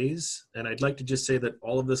 2 days, and I'd like to just say that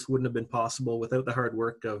all of this wouldn't have been possible without the hard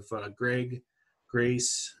work of Greg,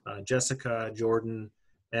 Grace, Jessica, Jordan,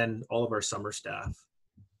 and all of our summer staff.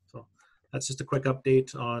 So that's just a quick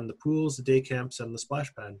update on the pools, the day camps, and the splash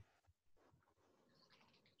pad.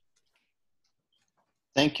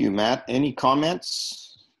 Thank you, Matt. Any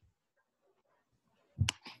comments? I'm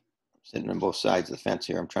sitting on both sides of the fence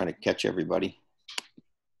here. I'm trying to catch everybody.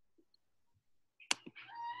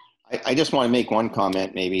 I just want to make one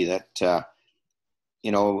comment, maybe that,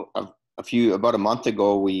 you know, about a month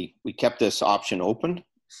ago, we kept this option open,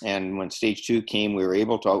 and when stage 2 came, we were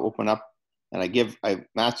able to open up. And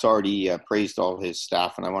Matt's already praised all his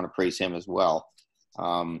staff, and I want to praise him as well.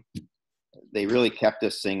 They really kept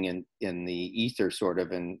this thing in the ether, sort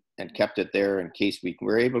of, and kept it there in case we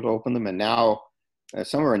were able to open them. And now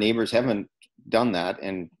some of our neighbors haven't done that,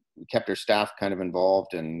 and kept their staff kind of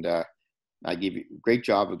involved. And I give you a great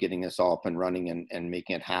job of getting this all up and running and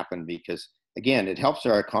making it happen, because again, it helps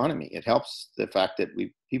our economy. It helps the fact that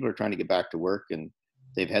people are trying to get back to work, and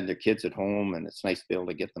they've had their kids at home, and it's nice to be able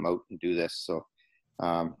to get them out and do this. So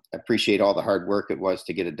I appreciate all the hard work it was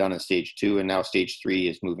to get it done in stage 2, and now stage 3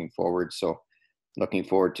 is moving forward. So looking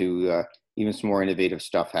forward to even some more innovative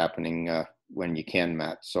stuff happening when you can,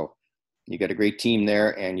 Matt. So you got a great team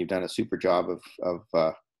there, and you've done a super job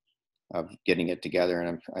of getting it together.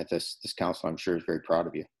 And this council, I'm sure, is very proud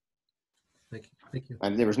of you. Thank you. Thank you.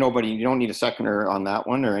 And there was nobody, you don't need a seconder on that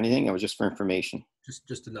one or anything. It was just for information.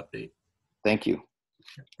 Just an update. Thank you.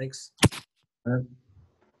 Yeah, thanks.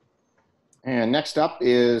 And next up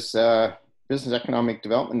is Business Economic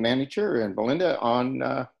Development Manager, and Belinda on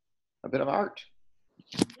a bit of art.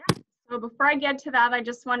 So before I get to that, I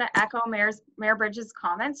just want to echo Mayor Bridges'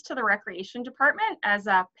 comments to the Recreation Department. As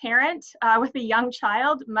a parent with a young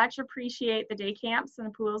child, much appreciate the day camps and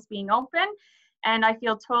the pools being open. And I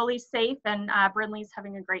feel totally safe, and Brindley's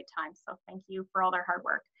having a great time. So thank you for all their hard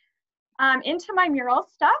work. Into my mural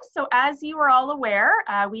stuff. So as you are all aware,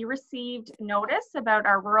 we received notice about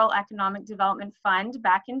our Rural Economic Development Fund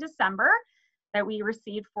back in December, that we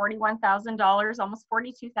received $41,000, almost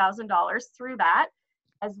 $42,000 through that,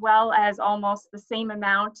 as well as almost the same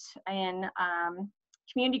amount in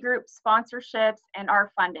community group sponsorships and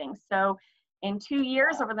our funding. So in 2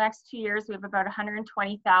 years, over the next 2 years, we have about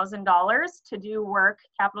 $120,000 to do work,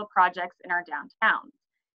 capital projects in our downtown.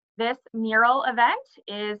 This mural event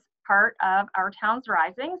is part of Our Towns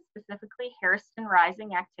Rising, specifically Harrison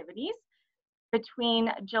Rising activities.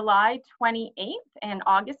 Between July 28th and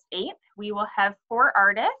August 8th, we will have 4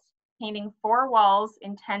 artists painting 4 walls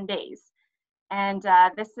in 10 days. And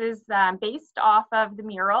this is based off of the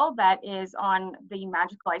mural that is on the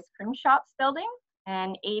Magical Ice Cream Shops building.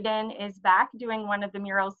 And Aiden is back doing one of the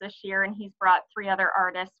murals this year, and he's brought 3 other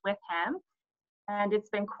artists with him. And it's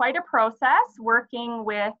been quite a process working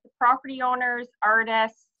with property owners,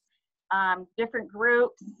 artists, different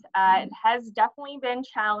groups. It has definitely been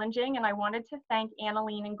challenging, and I wanted to thank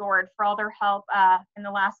Annaline and Gord for all their help in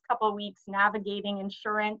the last couple of weeks navigating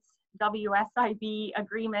insurance, WSIB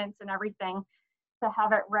agreements, and everything to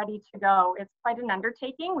have it ready to go. It's quite an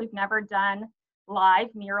undertaking. We've never done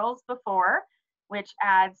live murals before, which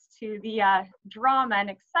adds to the drama and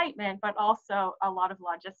excitement, but also a lot of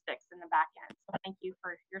logistics in the back end. So thank you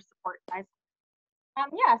for your support, guys.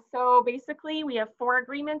 Yeah, so basically we have 4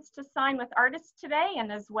 agreements to sign with artists today,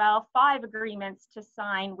 and as well 5 agreements to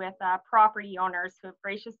sign with property owners who have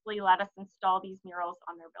graciously let us install these murals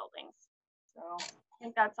on their buildings. So I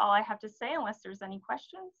think that's all I have to say, unless there's any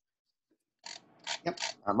questions. Yep.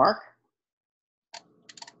 Mark?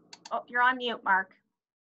 Oh, you're on mute, Mark.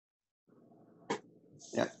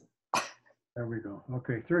 Yeah. There we go.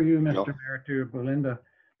 Okay, through you, Mr. Mayor, to Belinda.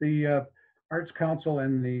 The Arts Council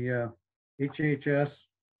and the HHS,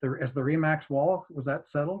 is the Remax wall, was that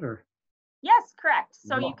settled or? Yes, correct.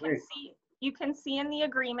 So Oh, you can see in the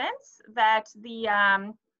agreements that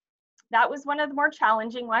that was one of the more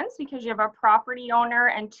challenging ones, because you have a property owner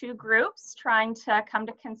and 2 groups trying to come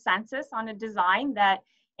to consensus on a design that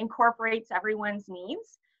incorporates everyone's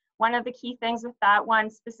needs. One of the key things with that one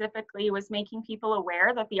specifically was making people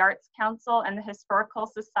aware that the Arts Council and the Historical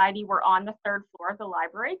Society were on the 3rd floor of the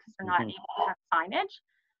library, because they're not able to have signage.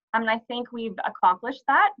 And I think we've accomplished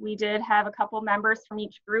that. We did have a couple members from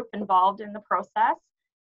each group involved in the process.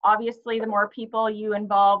 Obviously, the more people you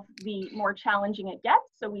involve, the more challenging it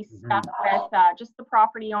gets. So we stuck with just the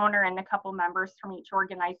property owner and a couple members from each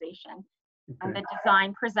organization. Okay. And the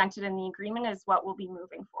design presented in the agreement is what will be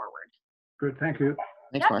moving forward. Good, thank you.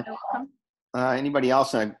 Thanks, Mark. Anybody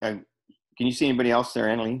else? Can you see anybody else there,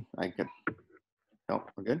 Annaline? No,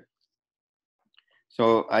 we're good.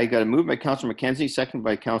 So I got a move by Councillor McKenzie, second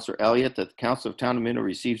by Councillor Elliott, that the Council of Town of Minto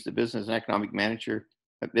receives the Business and Economic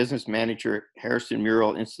Business Manager Harrison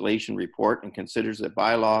Mural Installation Report and considers the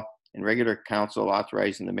bylaw and regular council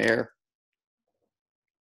authorizing the mayor.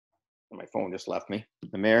 My phone just left me.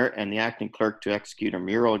 The mayor and the acting clerk to execute a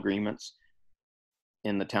mural agreements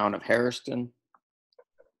in the town of Harrison.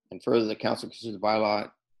 And further, the council considers the bylaw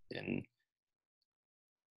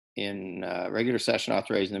in regular session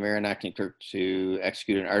authorizing the mayor and acting clerk to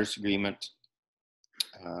execute an artist agreement.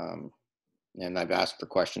 And I've asked for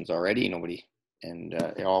questions already. Nobody, and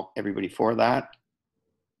everybody for that?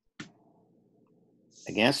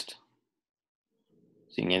 Against?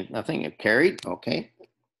 Seeing nothing, carried. Okay.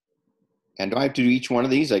 And do I have to do each one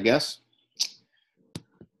of these, I guess?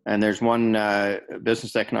 And there's one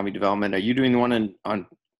business economic development. Are you doing the one on?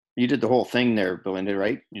 You did the whole thing there, Belinda,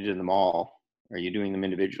 right? You did them all. Are you doing them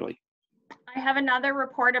individually? I have another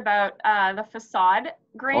report about the facade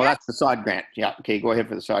grant. Oh, that's the facade grant. Yeah. Okay, go ahead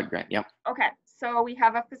for the facade grant. Yep. Okay. So we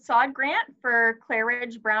have a facade grant for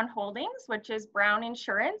Claridge Brown Holdings, which is Brown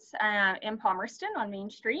Insurance in Palmerston on Main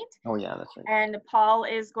Street. Oh yeah, that's right. And Paul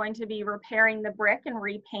is going to be repairing the brick and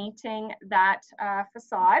repainting that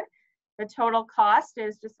facade. The total cost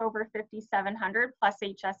is just over $5,700 plus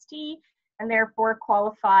HST, and therefore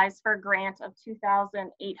qualifies for a grant of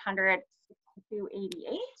 $2,862.88,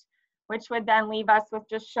 which would then leave us with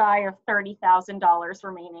just shy of $30,000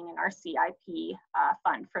 remaining in our CIP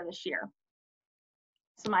fund for this year.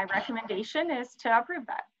 So my recommendation is to approve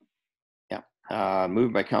that.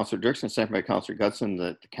 Moved by Councillor Dirksen, second by Councillor Gutson,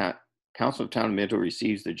 that the Council of Town of Minto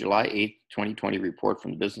receives the July 8th, 2020 report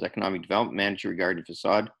from the Business Economic Development Manager regarding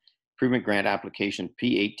facade improvement grant application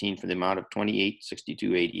P18 for the amount of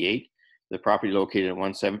 $28,6288. The property located at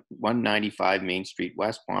 195 Main Street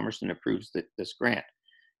West, Palmerston, approves this grant.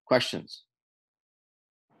 Questions?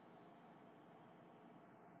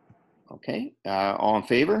 Okay, all in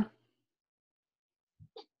favor?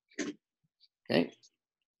 Okay,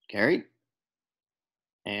 carried.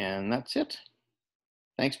 And that's it.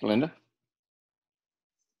 Thanks, Belinda.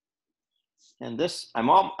 And this,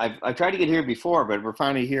 I've tried to get here before, but we're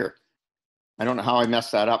finally here. I don't know how I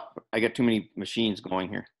messed that up. I got too many machines going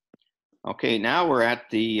here. Okay, now we're at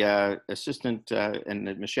the assistant,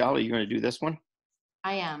 and Michelle, are you going to do this one?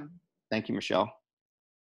 I am. Thank you, Michelle.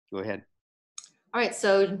 Go ahead. All right,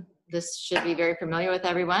 so this should be very familiar with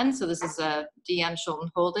everyone. So this is DM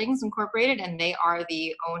Schulten Holdings Incorporated, and they are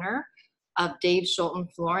the owner of Dave Schulten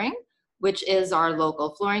Flooring, which is our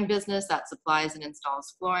local flooring business that supplies and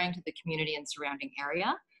installs flooring to the community and surrounding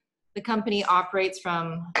area. The company operates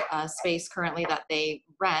from a space currently that they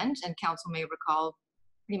rent, and council may recall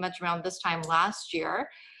pretty much around this time last year,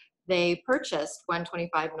 they purchased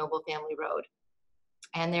 125 Noble Family Road,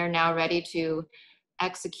 and they're now ready to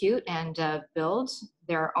execute and build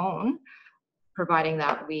their own, providing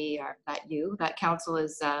that that council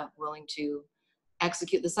is willing to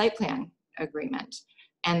execute the site plan agreement,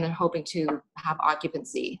 and they're hoping to have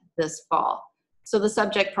occupancy this fall. So the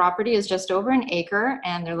subject property is just over an acre,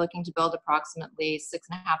 and they're looking to build approximately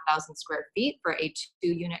 6,500 square feet for a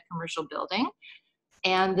 2-unit commercial building.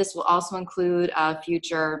 And this will also include a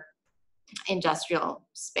future industrial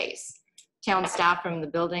space. Town staff from the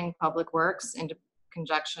building, Public Works, in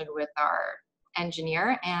conjunction with our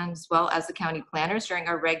engineer, and as well as the county planners during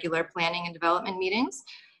our regular planning and development meetings,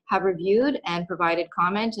 have reviewed and provided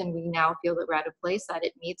comment, and we now feel that we're at a place that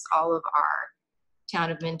it meets all of our Town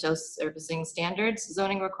of Minto servicing standards,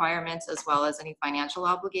 zoning requirements, as well as any financial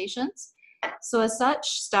obligations. So as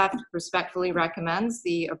such, staff respectfully recommends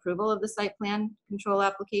the approval of the site plan control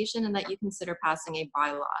application, and that you consider passing a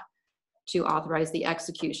bylaw to authorize the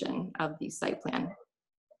execution of the site plan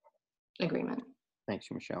agreement. Thanks,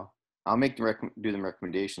 Michelle. I'll do the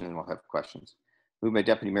recommendation, and we'll have questions. Moved by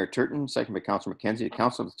Deputy Mayor Turton, second by Councillor McKenzie. The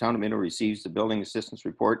Council of the Town of Minto receives the Building Assistance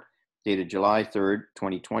Report dated July 3rd,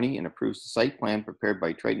 2020, and approves the site plan prepared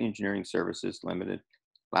by Triton Engineering Services Limited,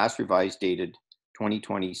 last revised dated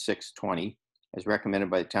 2020-6/20, as recommended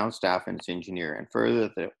by the town staff and its engineer. And further,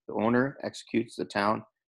 the owner executes the town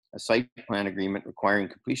a site plan agreement requiring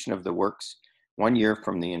completion of the works 1 year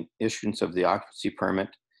from the issuance of the occupancy permit,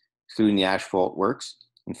 including the asphalt works.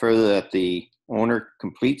 And further, that the owner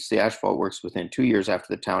completes the asphalt works within 2 years after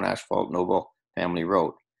the town asphalts Noble Family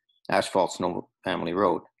Road.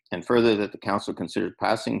 And further, that the council considered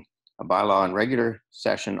passing a bylaw in regular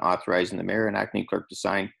session authorizing the mayor and acting clerk to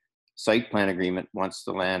sign site plan agreement once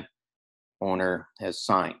the land owner has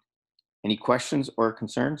signed. Any questions or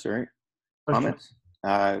concerns or comments?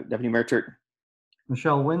 Deputy Mayor Turton.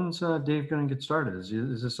 Michelle, when's Dave going to get started?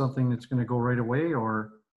 Is this something that's going to go right away, or?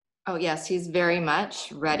 Oh yes, he's very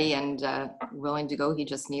much ready and willing to go. He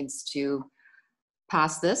just needs to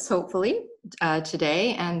pass this hopefully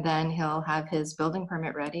today, and then he'll have his building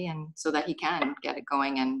permit ready, and so that he can get it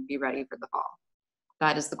going and be ready for the fall.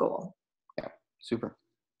 That is the goal. Yeah, super.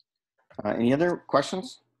 Any other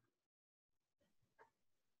questions?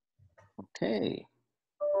 Okay.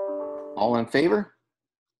 All in favor?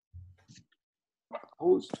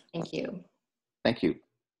 Opposed? Thank you. Thank you.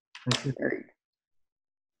 Thank you. Carried.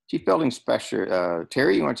 Chief Building Specialist,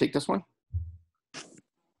 Terry, you want to take this one?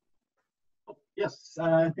 Yes,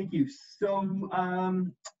 thank you. So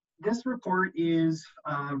this report is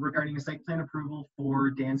regarding a site plan approval for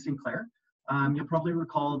Dan Sinclair. You'll probably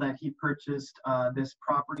recall that he purchased this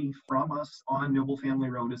property from us on Noble Family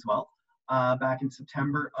Road as well back in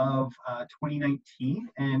September of 2019,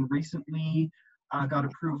 and recently got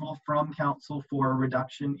approval from council for a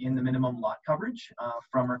reduction in the minimum lot coverage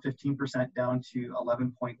from our 15% down to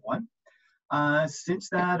 11.1. Since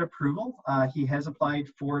that approval, he has applied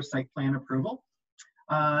for site plan approval.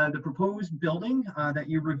 The proposed building that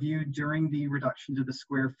you reviewed during the reduction to the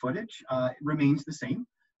square footage remains the same.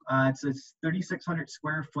 It's a 3,600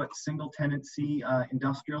 square foot single tenancy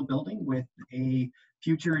industrial building with a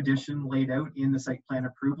future addition laid out in the site plan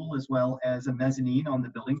approval, as well as a mezzanine on the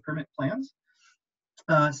building permit plans.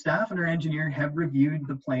 Staff and our engineer have reviewed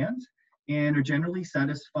the plans and are generally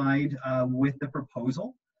satisfied with the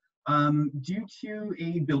proposal. Due to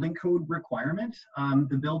a building code requirement,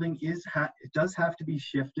 the building it does have to be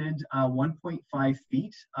shifted 1.5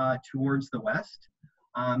 feet towards the west.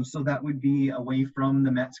 So that would be away from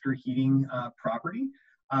the Metzger heating property.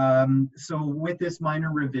 So with this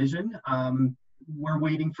minor revision, we're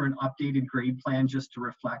waiting for an updated grade plan just to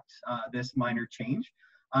reflect this minor change.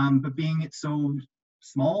 But being it's so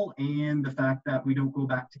small and the fact that we don't go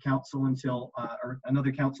back to council until, or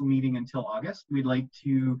another council meeting until August, we'd like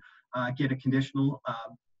to get a conditional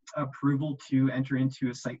approval to enter into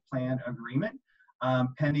a site plan agreement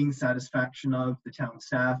pending satisfaction of the town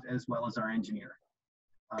staff as well as our engineer.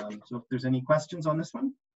 So if there's any questions on this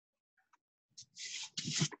one.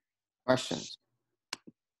 Questions?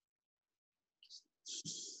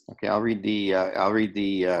 Okay, I'll read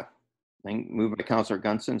the thing. Moved by Councillor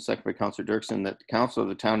Gunson, second by Councillor Dirksen, that the Council of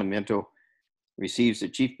the Town of Minto receives the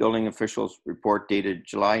Chief Building Official's report dated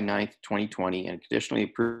July 9th, 2020, and conditionally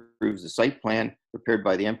approves the site plan prepared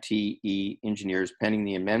by the MTE engineers pending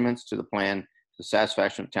the amendments to the plan to the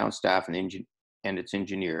satisfaction of town staff and its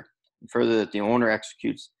engineer. And further, that the owner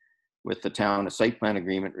executes with the town a site plan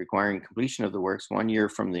agreement requiring completion of the works 1 year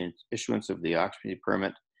from the issuance of the occupancy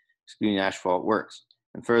permit, excluding asphalt works.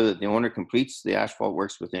 And further, that the owner completes the asphalt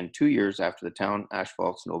works within 2 years after the town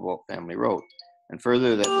asphalt Snowball Family Road. And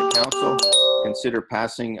further, that the council consider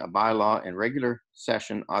passing a bylaw in regular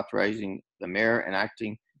session authorizing the mayor and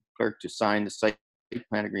acting clerk to sign the site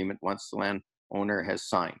plan agreement once the landowner has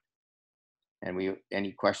signed. And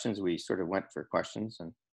any questions? We sort of went for questions.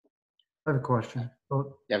 And I have a question.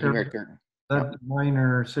 So, Deputy Mayor Curtin. that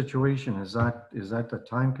minor situation, is that the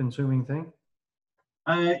time-consuming thing?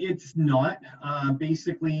 It's not.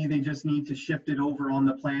 Basically, they just need to shift it over on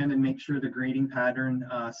the plan and make sure the grading pattern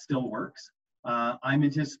still works. I'm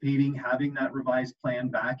anticipating having that revised plan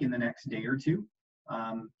back in the next day or two.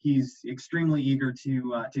 He's extremely eager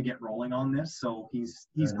to get rolling on this, so he's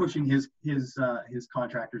pushing his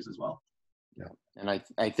contractors as well. Yeah, and I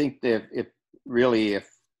think that if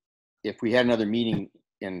we had another meeting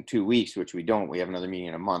in 2 weeks, which we don't, we have another meeting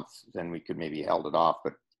in a month, then we could maybe held it off.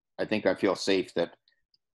 But I think I feel safe that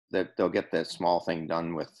they'll get that small thing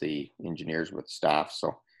done with the engineers, with staff.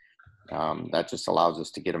 So that just allows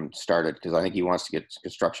us to get them started, because I think he wants to get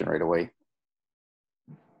construction right away.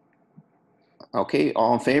 Okay,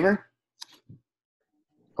 all in favor?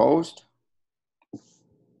 Opposed? I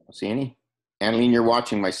don't see any. Annalene, you're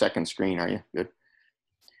watching my second screen, are you? Good.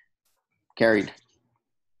 Carried.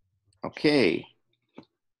 Okay.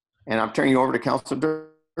 And I'm turning you over to Councilor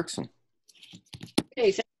Dirksen.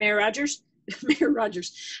 Okay, thank you, Mayor Rogers. Mayor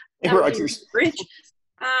Rogers. Mayor Rogers. Rich.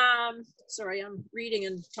 Sorry, I'm reading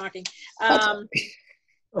and talking.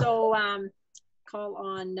 Call on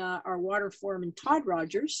our water foreman, Todd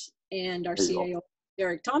Rogers, and our CAO,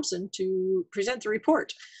 Derek Thompson, to present the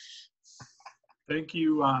report. Thank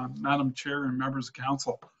you, Madam Chair and members of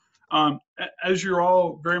council. As you're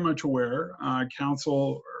all very much aware,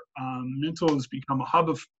 council Minto has become a hub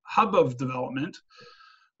of development.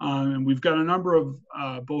 And we've got a number of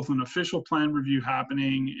both an official plan review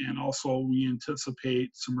happening, and also we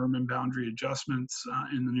anticipate some urban boundary adjustments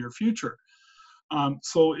in the near future.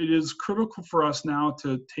 So it is critical for us now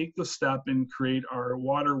to take the step and create our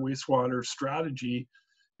water wastewater strategy.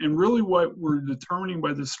 And really what we're determining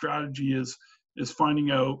by this strategy is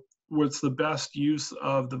finding out what's the best use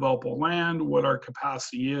of developable land, what our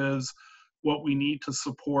capacity is, what we need to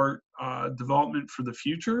support development for the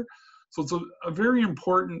future. So it's a very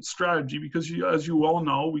important strategy, because as you all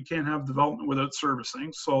know, we can't have development without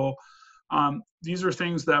servicing. So these are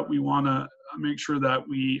things that we want to make sure that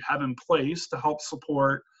we have in place to help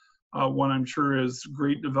support what I'm sure is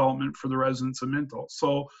great development for the residents of Minto.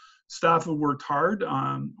 So staff have worked hard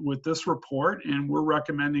with this report, and we're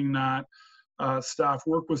recommending that staff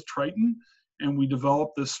work with Triton and we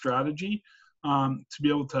develop this strategy to be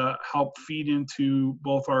able to help feed into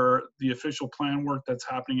both the official plan work that's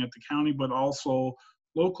happening at the county, but also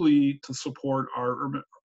locally to support our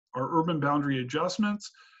urban boundary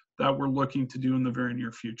adjustments that we're looking to do in the very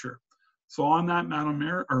near future. So on that, Madam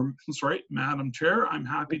Chair, I'm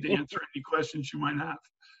happy to answer any questions you might have.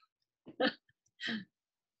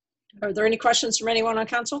 Are there any questions from anyone on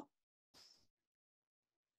council?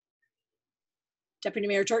 Deputy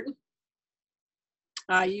Mayor Turton?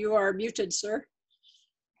 You are muted, sir.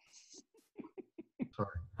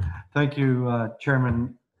 Sorry. Thank you,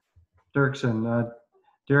 Chairman Dirksen.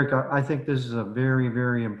 Derek, I think this is a very,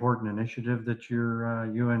 very important initiative that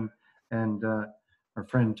you and our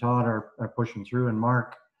friend Todd are pushing through. And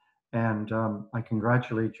Mark, And I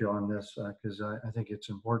congratulate you on this because I think it's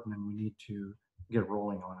important and we need to get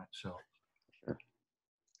rolling on it. So.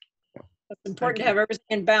 It's important to have everything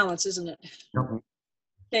in balance, isn't it? Yep.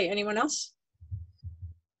 Okay, anyone else?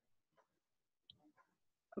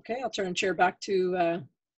 Okay, I'll turn the chair back to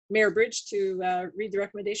Mayor Bridge to read the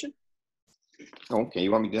recommendation. Okay,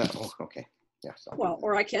 you want me to do that? Oh, okay. Yeah. Well,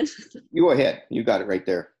 or I can. You go ahead. You got it right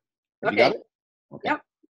there. Have you got it? Okay. Yep.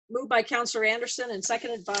 Moved by Councillor Anderson and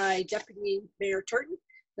seconded by Deputy Mayor Turton,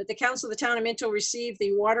 that the Council of the Town of Minto receive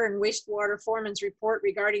the Water and Wastewater Foreman's report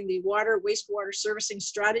regarding the water wastewater servicing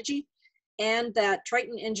strategy, and that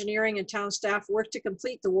Triton Engineering and town staff work to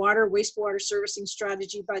complete the water wastewater servicing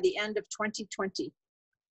strategy by the end of 2020.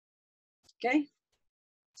 Okay.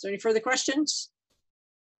 Is there any further questions?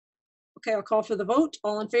 Okay, I'll call for the vote.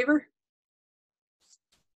 All in favor?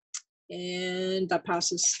 And that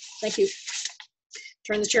passes. Thank you.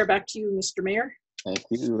 Turn the chair back to you, Mr. Mayor. Thank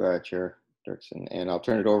you, Chair Dirksen. And I'll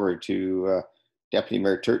turn it over to Deputy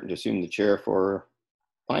Mayor Turton to assume the chair for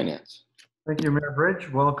Finance. Thank you, Mayor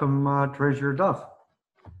Bridge. Welcome, Treasurer Duff.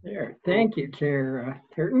 There. Thank you, Chair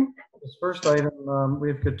Turton. This first item,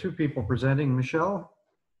 we've got two people presenting, Michelle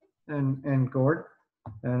and Gord,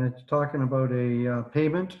 and it's talking about a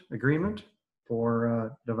payment agreement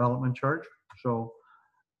for development charge. So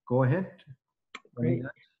go ahead. Great.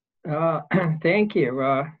 Thank you.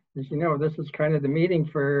 As you know, this is kind of the meeting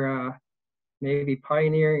for maybe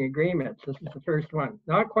pioneering agreements. This is the first one.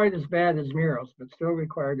 Not quite as bad as murals, but still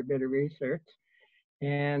required a bit of research.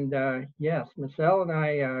 And yes, Michelle and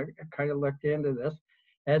I kind of looked into this.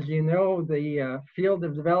 As you know, the field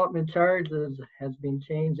of development charges has been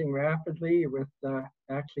changing rapidly, with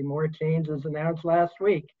actually more changes announced last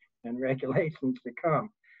week and regulations to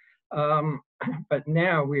come. But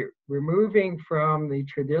now we're moving from the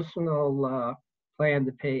traditional plan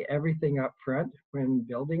to pay everything up front when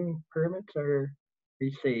building permits are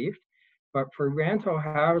received. But for rental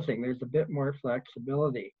housing, there's a bit more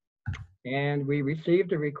flexibility. And we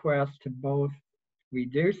received a request to both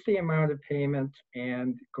reduce the amount of payments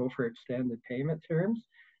and go for extended payment terms.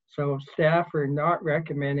 So staff are not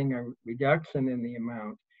recommending a reduction in the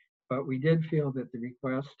amount, but we did feel that the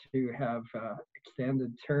request to have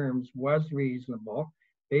extended terms was reasonable.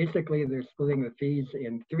 Basically, they're splitting the fees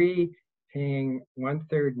in three, paying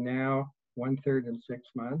 1/3 now, 1/3 in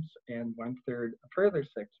 6 months, and 1/3 a further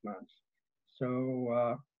 6 months.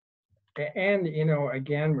 So, and you know,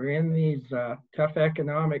 again, we're in these tough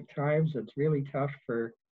economic times. It's really tough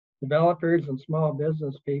for developers and small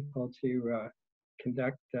business people to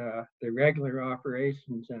conduct their regular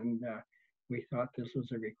operations, and we thought this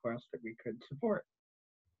was a request that we could support.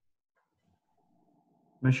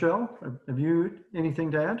 Michelle, have you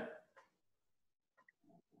anything to add?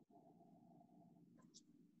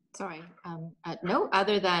 Sorry, no,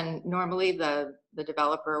 other than normally the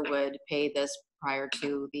developer would pay this prior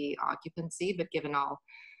to the occupancy, but given all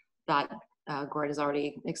that Gord has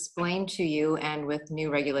already explained to you, and with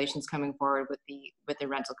new regulations coming forward with the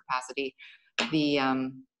rental capacity,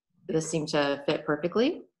 this seemed to fit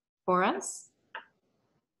perfectly for us.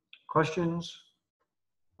 Questions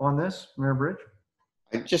on this, Mayor Bridge?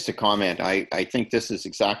 Just a comment. I think this is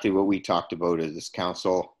exactly what we talked about as this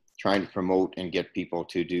council, trying to promote and get people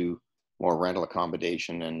to do more rental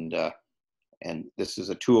accommodation, and this is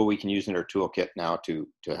a tool we can use in our toolkit now to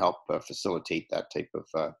help facilitate that type of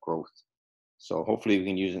growth. So hopefully we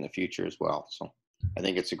can use it in the future as well. So I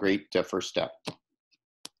think it's a great first step.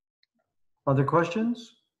 Other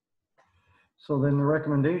questions? So then the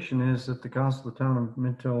recommendation is that the Council of the Town of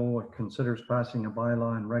Minto considers passing a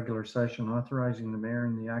bylaw in regular session authorizing the mayor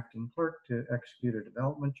and the acting clerk to execute a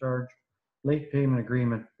development charge late payment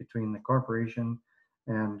agreement between the corporation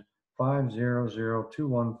and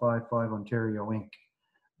 5002155 Ontario Inc.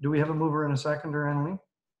 Do we have a mover and a seconder, Annalee?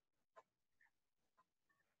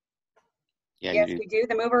 Yeah, yes, we do.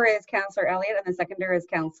 The mover is Councillor Elliott and the seconder is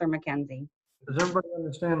Councillor Mackenzie. Does everybody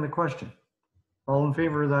understand the question? All in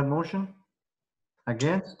favor of that motion?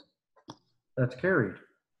 Against? That's carried.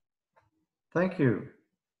 Thank you.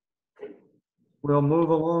 We'll move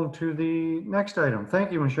along to the next item.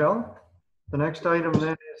 Thank you, Michelle. The next item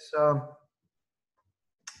then is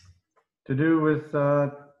to do with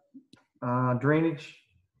drainage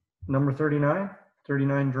number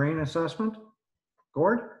 39 drain assessment.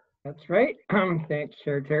 Gord? That's right. Thanks,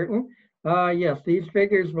 Chair Turton. Yes, these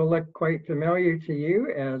figures will look quite familiar to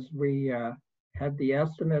you, as we had the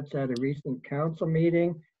estimates at a recent council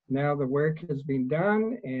meeting. Now the work has been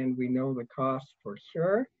done and we know the cost for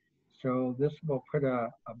sure. So this will put a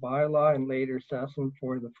bylaw in later session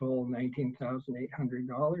for the full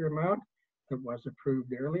 $19,800 amount that was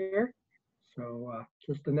approved earlier. So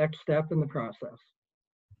just the next step in the process.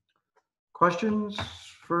 Questions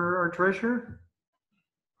for our treasurer?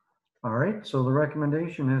 All right, so the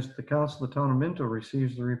recommendation is the council of the town of Minto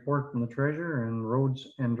receives the report from the treasurer and roads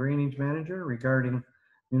and drainage manager regarding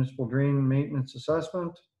municipal drain maintenance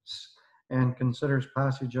assessment and considers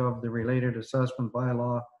passage of the related assessment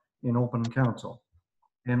bylaw in open council.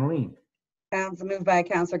 Annaleen, Council moved by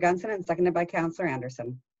Councillor Gunson and seconded by Councillor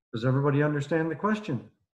Anderson. does everybody understand the question?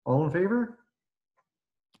 All in favor?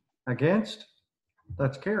 Against?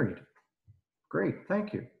 That's carried. Great,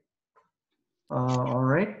 thank you. All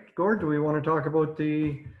right, Gord, do we want to talk about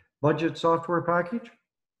the budget software package?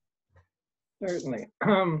 Certainly.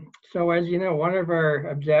 So as you know, one of our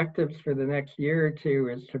objectives for the next year or two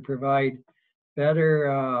is to provide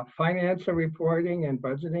better financial reporting and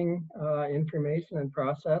budgeting information and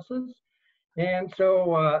processes. And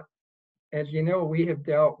so, as you know, we have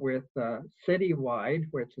dealt with Citywide,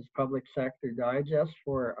 which is Public Sector Digest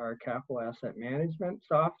for our capital asset management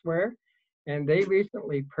software. And they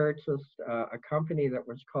recently purchased a company that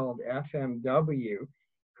was called FMW,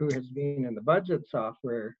 who has been in the budget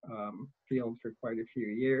software field for quite a few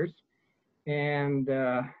years. And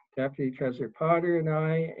Deputy Treasurer Potter and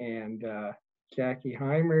I and Jackie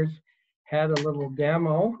Heimers had a little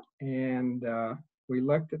demo, and we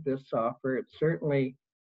looked at this software. It certainly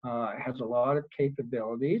has a lot of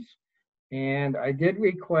capabilities. And I did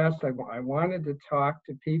request, I wanted to talk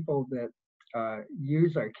to people that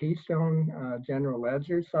use our Keystone General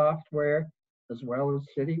Ledger software as well as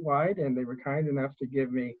Citywide, and they were kind enough to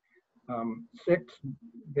give me 6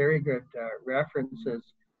 very good references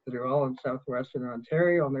that are all in southwestern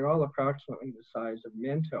Ontario, and they're all approximately the size of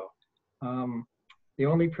Minto. The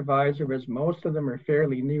only proviso is most of them are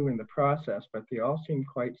fairly new in the process, but they all seem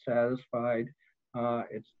quite satisfied.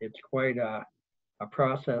 It's quite a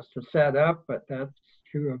process to set up, but that's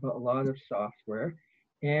true of a lot of software.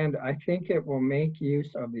 And I think it will make use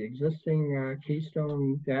of the existing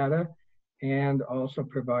Keystone data and also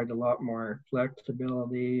provide a lot more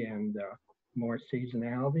flexibility and more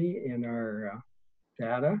seasonality in our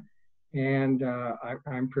data. And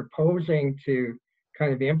I'm proposing to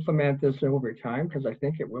kind of implement this over time because I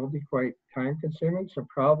think it will be quite time consuming. So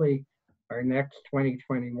probably our next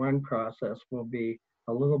 2021 process will be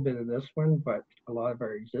a little bit of this one, but a lot of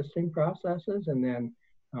our existing processes, and then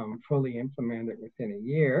fully implement it within a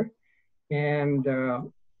year. And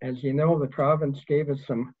as you know, the province gave us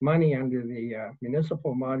some money under the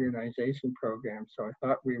municipal modernization program. So I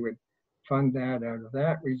thought we would fund that out of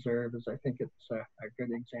that reserve, as I think it's a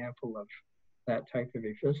good example of that type of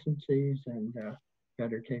efficiencies and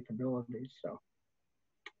better capabilities. So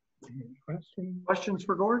any questions? Questions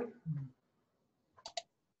for Gord?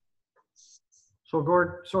 So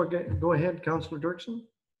Gord, so again, go ahead, Councillor Dirksen.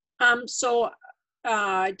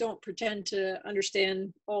 I don't pretend to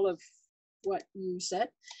understand all of what you said,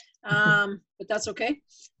 but that's okay.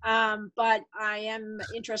 But I am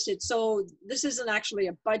interested. So this isn't actually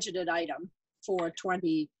a budgeted item for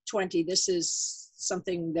 2020. This is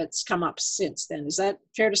something that's come up since then. Is that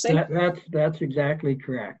fair to say? That's exactly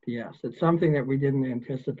correct. Yes, it's something that we didn't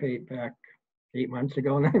anticipate back 8 months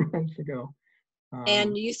ago, 9 months ago.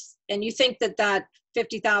 And you think that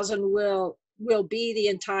 50,000 will be the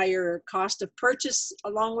entire cost of purchase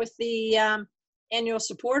along with the annual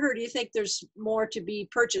support, or do you think there's more to be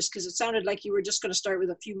purchased? Because it sounded like you were just going to start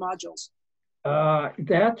with a few modules.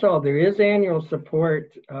 That's all. There is annual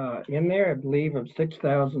support in there, I believe, of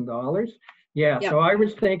 $6,000. Yeah, so I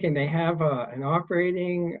was thinking they have an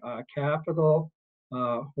operating capital.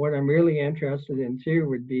 What I'm really interested in too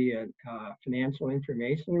would be a financial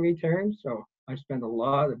information return. So I spend a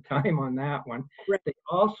lot of time on that one. Right. They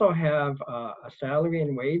also have a salary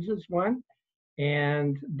and wages one.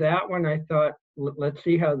 And that one I thought, let's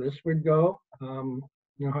see how this would go. You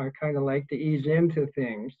know, I kind of like to ease into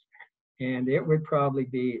things. And it would probably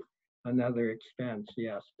be another expense,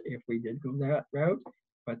 yes, if we did go that route.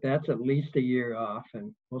 But that's at least a year off.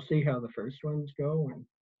 And we'll see how the first ones go and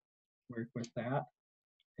work with that.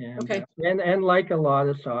 And, okay. And like a lot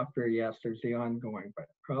of software, yes, there's the ongoing, but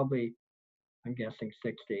probably I'm guessing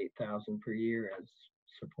 6,000 to 8,000 per year as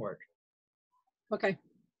support. Okay,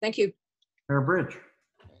 thank you. Mayor Bridge.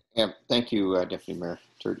 Yeah, thank you, Deputy Mayor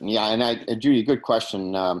Turton. Yeah, and Judy, good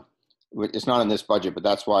question. It's not in this budget, but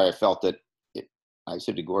that's why I felt that I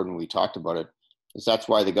said to Gordon, we talked about it, is that's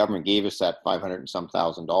why the government gave us that $500 and some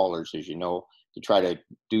thousand, as you know, to try to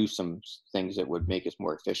do some things that would make us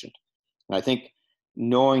more efficient. And I think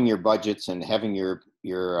knowing your budgets and having your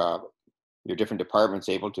different departments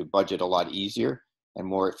able to budget a lot easier and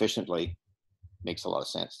more efficiently makes a lot of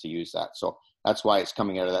sense to use that. So that's why it's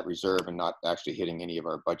coming out of that reserve and not actually hitting any of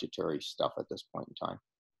our budgetary stuff at this point in time.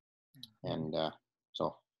 And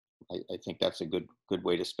so I think that's a good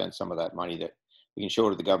way to spend some of that money, that we can show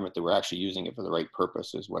to the government that we're actually using it for the right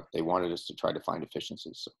purpose, is what they wanted us to try to find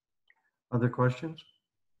efficiencies. So. Other questions?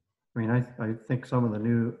 I mean, I think some of the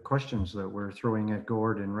new questions that we're throwing at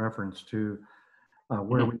Gord in reference to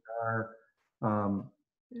where we are,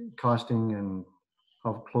 costing and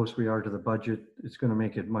how close we are to the budget, it's going to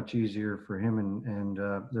make it much easier for him. And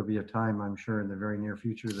there'll be a time, I'm sure, in the very near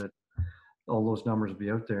future that all those numbers will be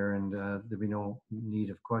out there and there'll be no need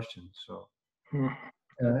of questions. So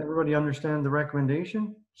everybody understand the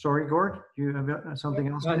recommendation? Sorry, Gord, do you have something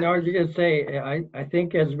else? No, I was going to say, I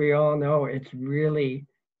think as we all know, it's really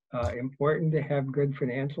important to have good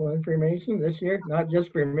financial information this year, not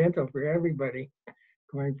just for Minto, for everybody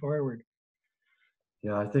going forward.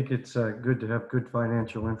 Yeah, I think it's good to have good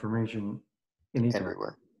financial information anytime.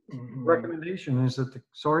 Everywhere. Recommendation is that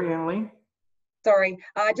sorry, Annalee? Sorry,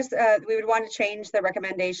 just we would want to change the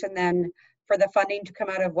recommendation then for the funding to come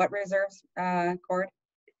out of what reserves, Cord?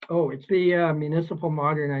 Oh, it's the municipal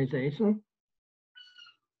modernization.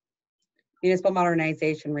 Municipal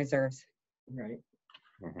modernization reserves. Right.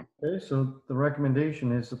 Okay, so the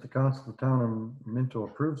recommendation is that the Council of the Town of Minto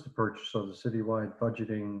approves the purchase of the citywide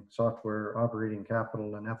budgeting software, operating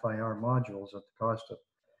capital, and FIR modules at the cost of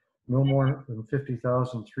no more than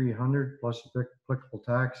 $50,300 plus applicable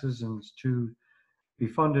taxes, and is to be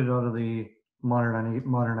funded out of the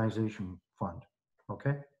modernization fund.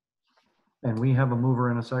 Okay, and we have a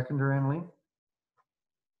mover and a seconder, Annalee?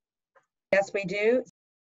 Yes, we do.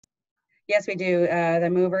 Yes, we do. The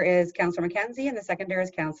mover is Councillor McKenzie and the seconder is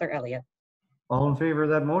Councillor Elliott. All in favor of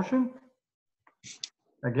that motion?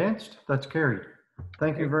 Against? That's carried.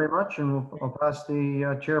 Thank you very much, and I'll pass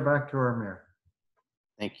the chair back to our mayor.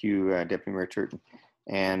 Thank you, Deputy Mayor Turton.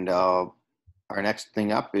 And our next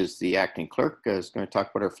thing up is the acting clerk is going to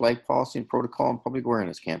talk about our flag policy and protocol and public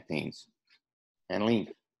awareness campaigns. Annalee.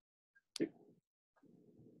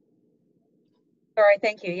 Sorry,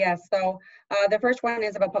 thank you. Yes, so the first one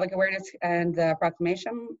is about public awareness and the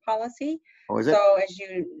proclamation policy. Oh, is it? So as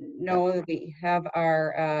you know, we have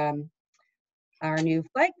our new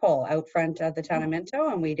flagpole out front of the town of Minto,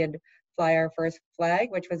 and we did fly our first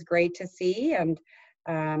flag, which was great to see. And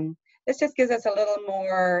this just gives us a little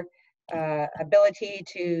more ability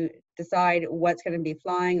to decide what's going to be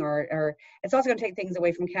flying, or it's also going to take things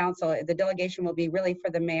away from council. The delegation will be really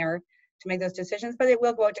for the mayor to make those decisions, but it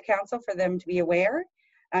will go out to council for them to be aware.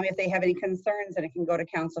 If they have any concerns, then it can go to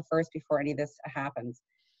council first before any of this happens.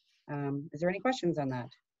 Is there any questions on that?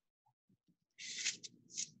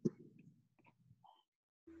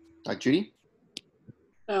 Judy?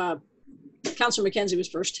 Councillor McKenzie was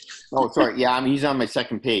first. Oh, sorry. Yeah, I mean, he's on my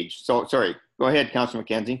second page. So sorry. Go ahead, Councillor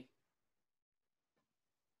McKenzie.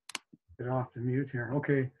 Get off the mute here.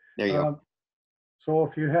 Okay. There you go. So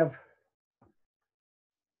if you have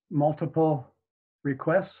multiple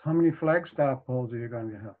requests, how many flag staff poles are you going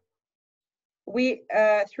to have? We,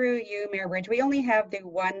 through you, Mayor Bridge, we only have the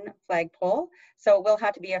one flagpole, so it will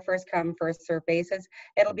have to be a first come, first served basis.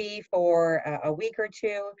 It'll be for a week or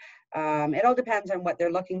two. It all depends on what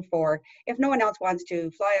they're looking for. If no one else wants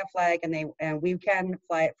to fly a flag, and we can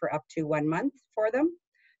fly it for up to 1 month for them,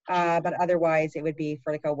 but otherwise it would be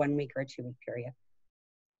for like a 1 week or 2 week period.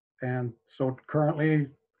 And so currently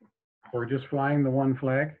we're just flying the one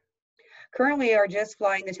flag? Currently are just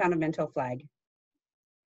flying the town of Minto flag.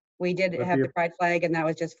 We did have the pride flag, and that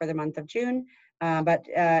was just for the month of June. But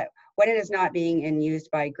when it is not being used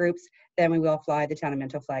by groups, then we will fly the town of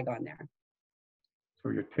Minto flag on there.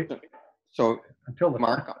 So you're taking. So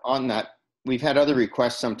Mark, on that, we've had other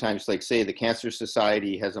requests sometimes, like say the Cancer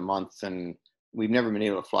Society has a month, and we've never been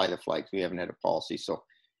able to fly the flags. We haven't had a policy. So,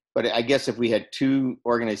 but I guess if we had two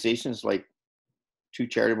organizations, like two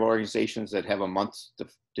charitable organizations that have a month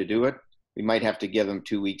to do it, we might have to give them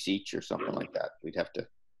 2 weeks each or something like that. We'd have to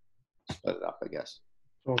split it up, I guess.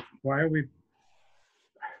 So why are we,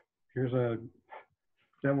 here's a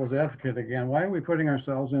devil's advocate again, why are we putting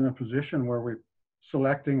ourselves in a position where we're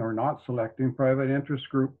selecting or not selecting private interest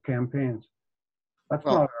group campaigns? That's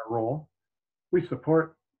not our role. We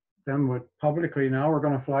support them with publicly. Now we're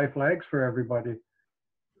going to fly flags for everybody.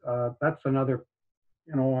 That's another,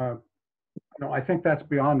 I think that's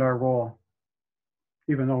beyond our role,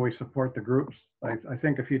 even though we support the groups. I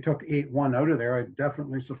think if you took 8.1 out of there, I'd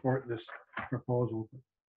definitely support this proposal.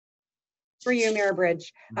 For you, Mayor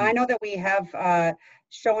Bridge, I know that we have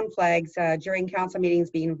shown flags during council meetings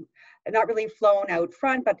being not really flown out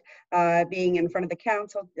front, but being in front of the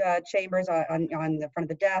council chambers on the front of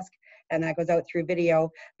the desk. and that goes out through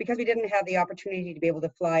video because we didn't have the opportunity to be able to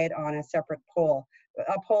fly it on a separate pole.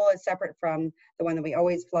 A pole is separate from the one that we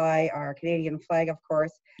always fly, our Canadian flag, of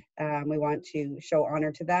course. We want to show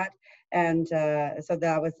honor to that. And so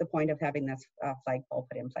that was the point of having this flagpole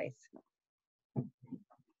put in place.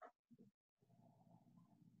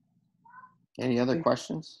 Any other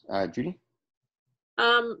questions? Judy?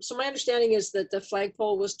 So my understanding is that the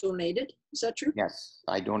flagpole was donated. Is that true? Yes,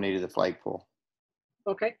 I donated the flagpole.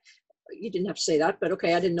 Okay. You didn't have to say that, but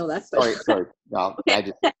okay, I didn't know that. But Sorry. No, okay. I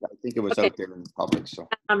think it was Okay. out there in the public, so.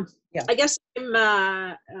 Yeah. I guess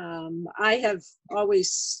I have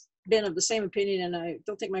always been of the same opinion, and I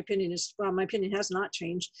don't think my opinion is, well, my opinion has not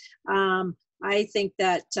changed. I think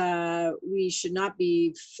that we should not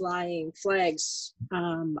be flying flags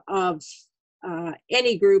of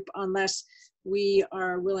any group unless we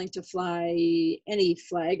are willing to fly any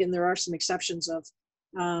flag, and there are some exceptions of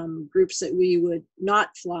groups that we would not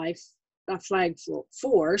fly a flag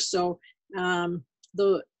for. So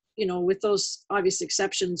with those obvious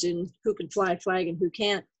exceptions in who can fly a flag and who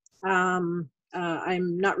can't, I'm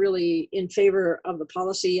not really in favor of the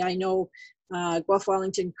policy. I know Guelph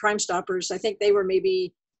Wellington Crime Stoppers, I think they were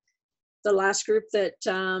maybe the last group that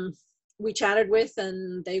we chatted with,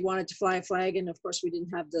 and they wanted to fly a flag, and of course we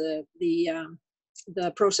didn't have the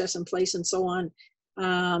process in place and so on.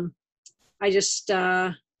 I just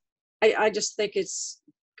think it's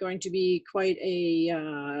going to be quite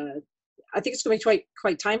I think it's going to be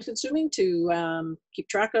quite time consuming to keep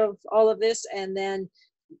track of all of this. And then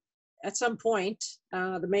at some point,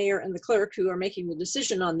 the mayor and the clerk who are making the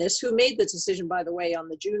decision on this, who made the decision, by the way, on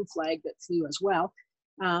the June flag that flew as well,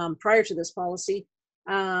 prior to this policy,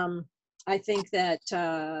 I think that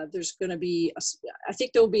there's going to be, I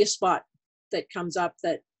think there will be a spot that comes up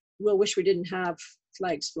that we'll wish we didn't have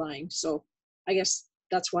flags flying. So I guess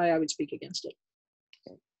that's why I would speak against it.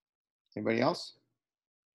 Anybody else?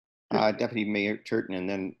 Deputy Mayor Turton and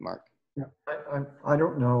then Mark. Yeah, I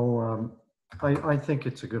don't know. I think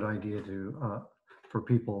it's a good idea for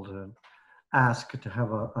people to ask to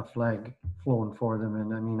have a flag flown for them.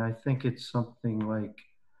 And I mean, I think it's something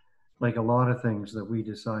like a lot of things that we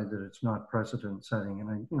decide that it's not precedent setting.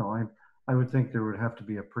 And I would think there would have to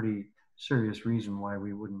be a pretty serious reason why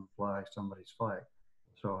we wouldn't fly somebody's flag.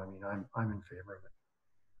 So, I mean, I'm in favor of it.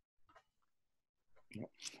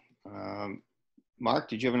 Mark,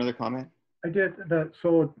 did you have another comment? I did.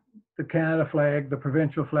 So the Canada flag, the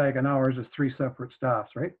provincial flag, and ours is 3 separate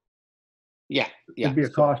staffs, right? Yeah. There'd be a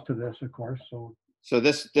cost to this, of course. So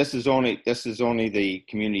this is only the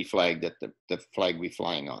community flag that the flag we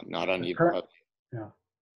flying on, not on the. Yeah.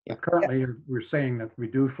 But currently, we're saying that we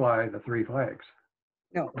do fly the 3 flags.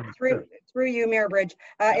 No, through you, Mayor Bridge.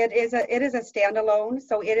 It is a standalone,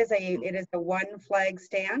 so it is a 1 flag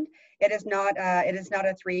stand. It is not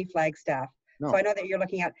a 3 flag staff. No. So I know that you're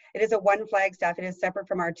looking at, it is a 1 flag staff. It is separate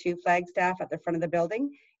from our 2 flag staff at the front of the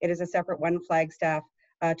building. It is a separate 1 flag staff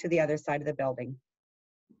to the other side of the building.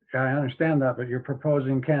 Yeah, I understand that, but you're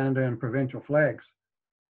proposing Canada and provincial flags.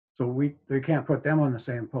 So they can't put them on the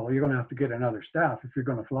same pole. You're going to have to get another staff if you're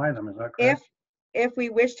going to fly them. Is that correct? If we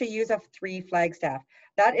wish to use a 3 flag staff,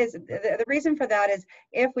 that is the reason for that is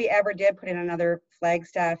if we ever did put in another flag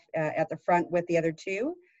staff at the front with the other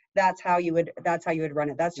 2, that's how you would run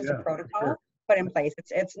it. That's just a protocol put in place.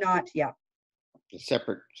 It's not, a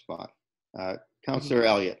separate spot. Councillor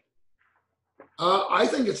Elliott. I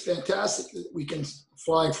think it's fantastic that we can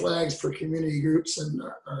fly flags for community groups, and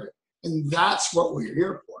that's what we're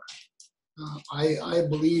here for. I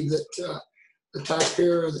believe that the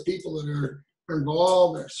taxpayer, the people that are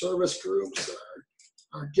involved, our service groups,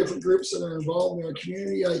 our different groups that are involved in our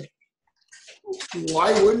community,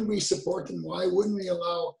 why wouldn't we support them? Why wouldn't we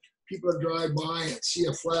allow people to drive by and see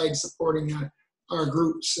a flag supporting our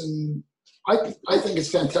groups? And I think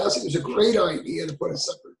it's fantastic. It was a great idea to put a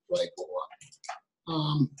separate flagpole up.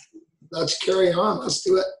 Let's carry on. Let's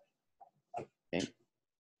do it. Okay.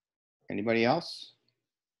 Anybody else?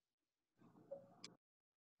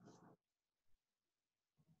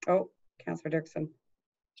 Oh, Councillor Dirksen.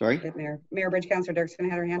 Sorry? Mayor Bridge, Councillor Dirksen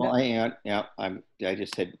had her hand up. Yeah, I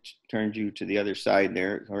just had turned you to the other side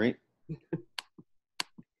there. All right.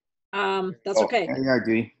 That's okay. There you are,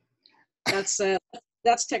 Judy. That's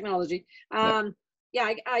technology.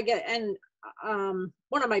 Yeah, I get, and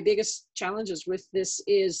one of my biggest challenges with this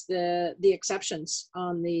is the exceptions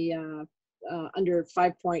on the under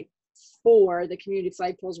 5.4. The community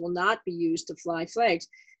flagpoles will not be used to fly flags.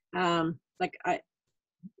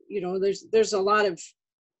 There's a lot of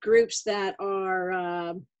groups that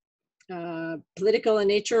are political in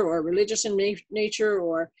nature or religious in nature,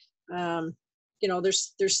 or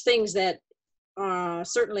there's things that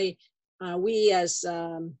certainly we as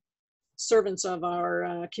servants of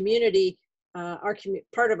our community,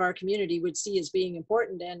 part of our community would see as being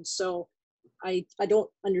important. And so I don't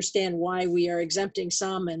understand why we are exempting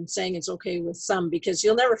some and saying it's okay with some, because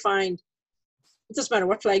you'll never find, it doesn't matter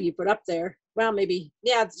what flag you put up there. Well, maybe,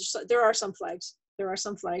 yeah, there are some flags. There are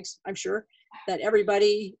some flags, I'm sure, that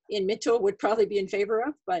everybody in Minto would probably be in favor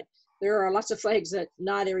of, but there are lots of flags that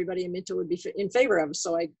not everybody in Minto would be in favor of.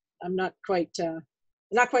 So I'm not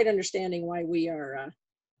quite understanding why we are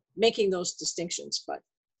making those distinctions, but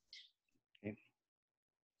okay.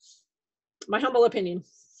 My humble opinion.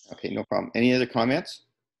 Okay, no problem. Any other comments?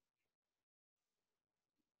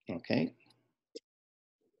 Okay.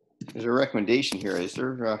 There's a recommendation here. Is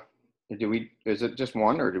there, is it just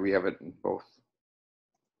one, or do we have it in both?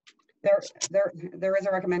 There is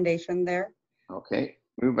a recommendation there. Okay,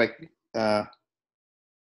 moved by,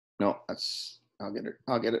 no, I'll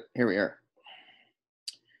get it. Here we are.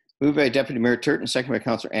 Moved by Deputy Mayor Turton, second by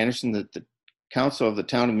Councillor Anderson, that the Council of the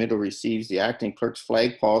Town of Minto receives the acting clerk's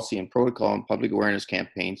flag policy and protocol and public awareness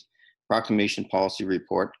campaigns proclamation policy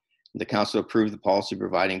report. The council approved the policy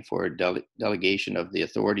providing for a delegation of the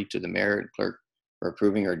authority to the mayor and clerk for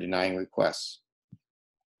approving or denying requests.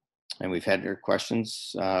 And we've had your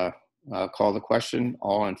questions. I'll call the question.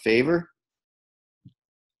 All in favor?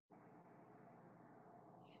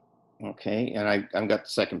 Okay, and I've got the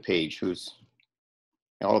second page. Who's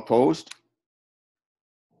all opposed?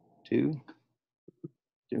 Two?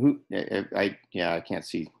 Who? Yeah, I can't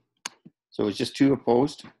see. So it's just 2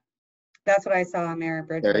 opposed? That's what I saw, Mayor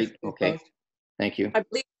Bridge. Very, okay, thank you.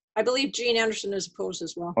 I believe Jean Anderson is opposed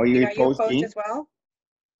as well. Oh, you Are you opposed, opposed Jean? as well?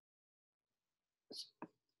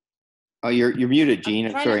 Oh, you're muted, Jean.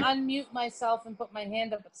 I'm trying Sorry. to unmute myself and put my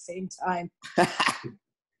hand up at the same time.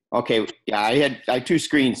 Okay, yeah, I had 2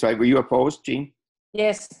 screens. So were you opposed, Jean?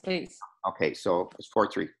 Yes, please. Okay, so it's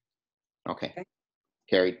 4-3. Okay,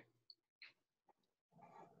 carried.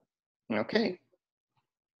 Okay.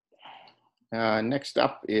 Next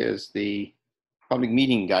up is the public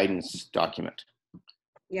meeting guidance document.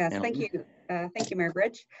 Yes, thank you. Thank you, Mayor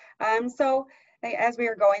Bridge. So as we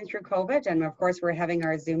are going through COVID, and of course we're having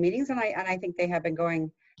our Zoom meetings, and I think they have been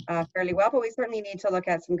going fairly well, but we certainly need to look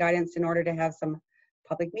at some guidance in order to have some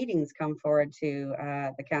public meetings come forward to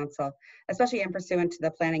the council, especially in pursuant to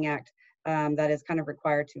the Planning Act that is kind of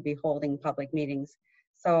required to be holding public meetings.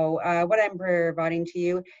 So what I'm providing to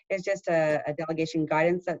you is just a delegation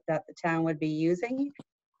guidance that the town would be using,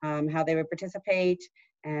 how they would participate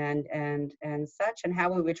and such, and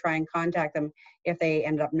how we would try and contact them if they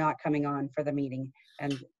end up not coming on for the meeting.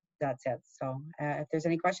 And that's it. So if there's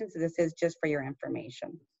any questions, this is just for your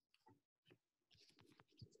information.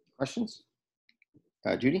 Questions?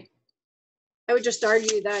 Judy? I would just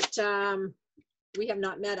argue that we have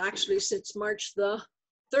not met actually since March the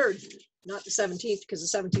 3rd, not the 17th,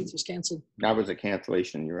 because the 17th was canceled. That was a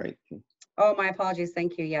cancellation, you're right. Oh, my apologies.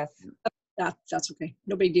 Thank you. Yes. That's okay.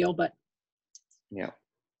 No big deal, but. Yeah.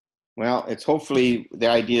 Well, it's hopefully the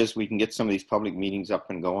idea is we can get some of these public meetings up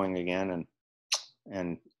and going again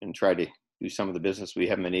and try to do some of the business we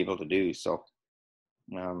haven't been able to do. So,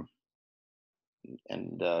 the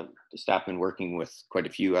staff been working with quite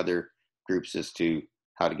a few other groups as to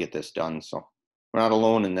how to get this done. So we're not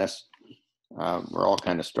alone in this. We're all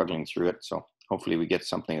kind of struggling through it. So hopefully we get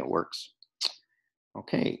something that works.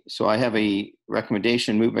 Okay, so I have a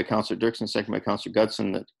recommendation moved by Councillor Dirksen, second by Councillor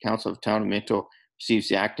Gudson, that the Council of Town of Minto receives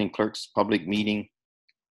the acting clerk's public meeting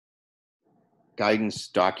guidance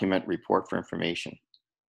document report for information.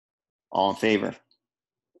 All in favor?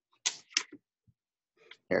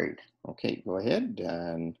 Carried. Okay, go ahead.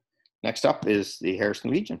 And next up is the Harrison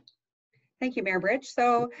Legion. Thank you, Mayor Bridge.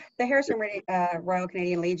 So the Harrison Royal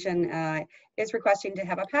Canadian Legion is requesting to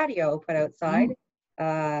have a patio put outside.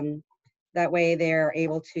 That way they're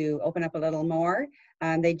able to open up a little more.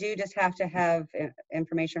 They do just have to have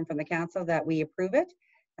information from the council that we approve it.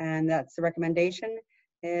 And that's the recommendation,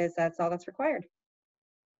 is that's all that's required.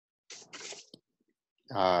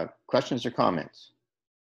 Questions or comments?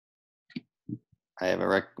 I have a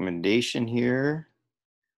recommendation here.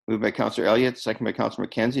 Moved by Councillor Elliott, second by Councillor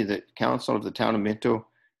McKenzie, that Council of the Town of Minto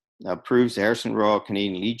approves the Harrison Royal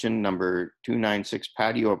Canadian Legion number 296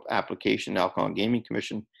 patio application, Alcohol and Gaming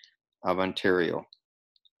Commission of Ontario.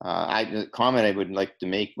 The comment I would like to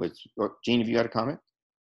make was, Jean, have you got a comment?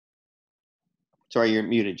 Sorry, you're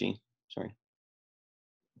muted, Jean. Sorry.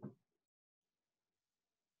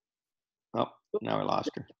 Oh, now I lost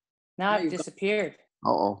her. Now I've disappeared.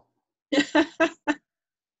 Uh-oh.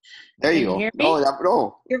 There you go. Hear me?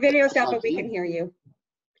 Oh. Your video's up, but we can hear you.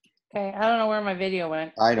 Okay, I don't know where my video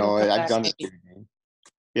went. I know, I've done it. Hit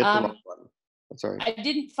the wrong button. That's all right. I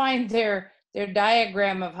didn't find their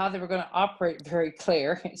diagram of how they were going to operate very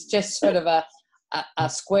clear. It's just sort of a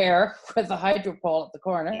square with a hydro pole at the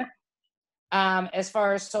corner. As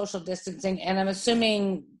far as social distancing, and I'm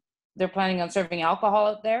assuming they're planning on serving alcohol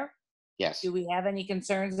out there. Yes. Do we have any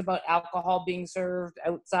concerns about alcohol being served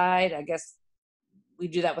outside? I guess we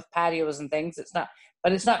do that with patios and things.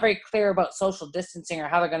 But it's not very clear about social distancing or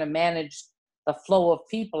how they're going to manage the flow of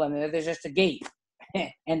people in there. There's just a gate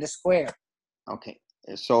and a square. Okay.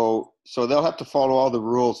 So they'll have to follow all the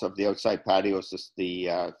rules of the outside patios, just the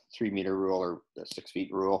 3-meter rule or the 6 feet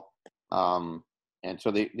rule. And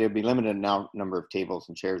so they'll be limited now number of tables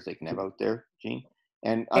and chairs they can have out there, Jean.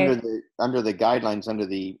 And Okay. under the guidelines, under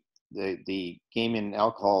the gaming and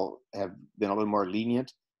alcohol have been a little more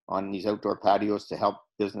lenient on these outdoor patios to help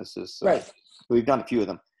businesses. Right. We've done a few of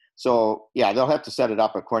them. So yeah, they'll have to set it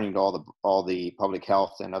up according to all the public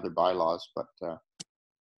health and other bylaws. But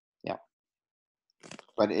yeah,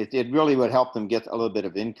 but it really would help them get a little bit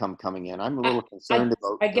of income coming in. I'm a little concerned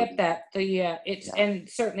about. I get that. And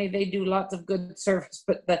certainly they do lots of good service,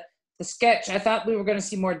 but the sketch, I thought we were going to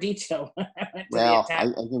see more detail. Well, I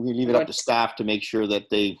think we leave it up to staff to make sure that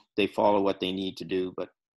they follow what they need to do. But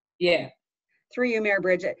yeah. Through you, Mayor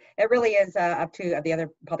Bridge, it really is up to the other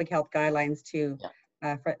public health guidelines to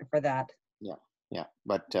for that. Yeah.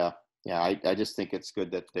 But yeah, I just think it's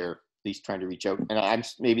good that they're at least trying to reach out. And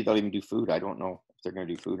maybe they'll even do food. I don't know if they're going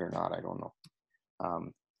to do food or not. I don't know.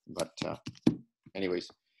 But anyways,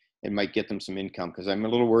 it might get them some income, because I'm a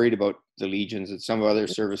little worried about the Legions and some other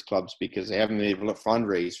service clubs because they haven't been able to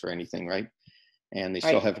fundraise for anything, right? And they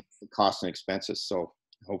still have costs and expenses. So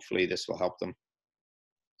hopefully this will help them.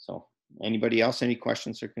 So anybody else, any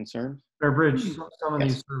questions or concerns? Mayor Bridge, some of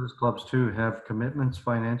these service clubs too have commitments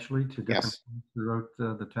financially to different things throughout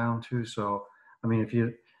the town too. So, I mean, if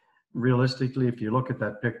you realistically, if you look at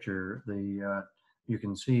that picture, you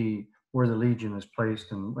can see where the Legion is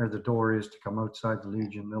placed and where the door is to come outside the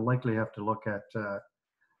Legion. They'll likely have to look at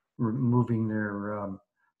removing their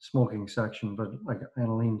smoking section. But like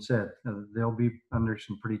Annalene said, they'll be under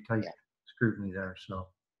some pretty tight scrutiny there. So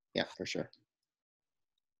yeah, for sure.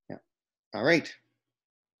 Yeah. All right.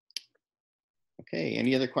 Okay.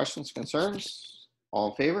 Any other questions, concerns? All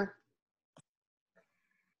in favor?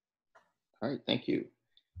 All right. Thank you.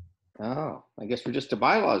 Oh, I guess we're just to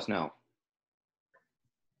bylaws now.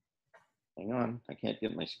 Hang on, I can't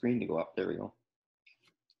get my screen to go up. There we go.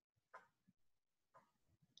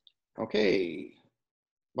 Okay,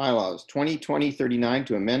 bylaws 2020-39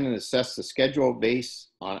 to amend and assess the schedule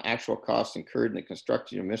based on actual costs incurred in the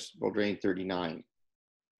construction of municipal drain 39.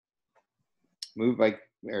 Moved by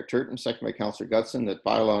Mayor Turton, second by Councillor Gutson, that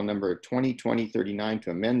bylaw number 2020-39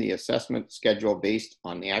 to amend the assessment schedule based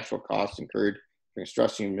on the actual costs incurred for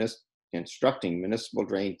constructing municipal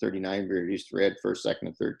drain 39 be reduced to read first, second,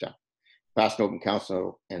 and third time. Passed in open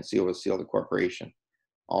council and sealed with seal of the corporation.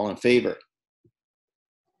 All in favor?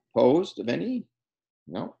 Opposed of any?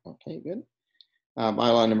 No? Okay, good.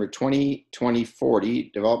 Bylaw number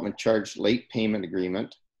 2020-40, development charge late payment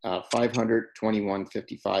agreement,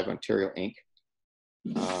 500-2155 Ontario Inc.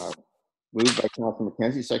 Moved by Councillor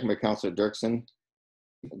McKenzie, second by Councillor Dirksen,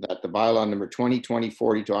 that the bylaw number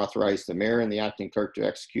 2020-40 to authorize the mayor and the acting clerk to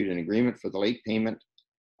execute an agreement for the late payment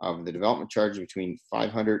of the development charge between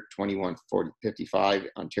 500-2155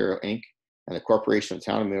 Ontario Inc. and the Corporation of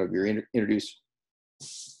Town of Middle be introduced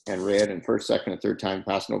and read in first, second, and third time,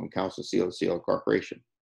 passed in open council, seal of corporation.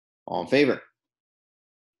 All in favor?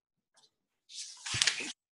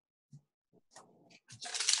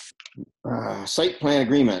 Site plan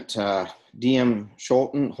agreement, DM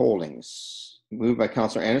Scholten Holdings. Moved by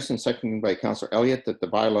Councillor Anderson, seconded by Councillor Elliott, that the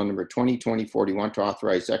bylaw number 2020-41 to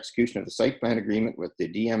authorize execution of the site plan agreement with the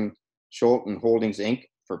DM Scholten Holdings Inc.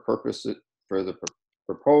 for the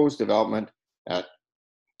proposed development at,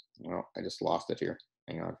 well, I just lost it here.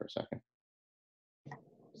 Hang on for a second.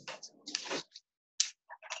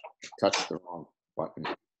 Touched the wrong button.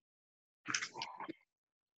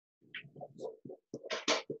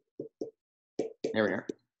 There we are.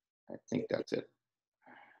 I think that's it.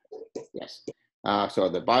 Yes. So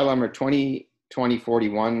the bylaw number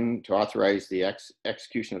 2020-41 to authorize the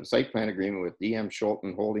execution of the site plan agreement with DM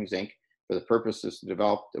Scholten Holdings Inc. for the purposes to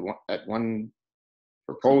develop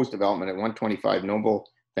proposed development at 125 Noble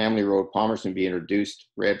Family Road, Palmerston, be introduced,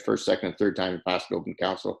 read first, second, and third time, and passed in open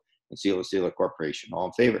council and seal of corporation. All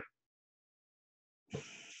in favor?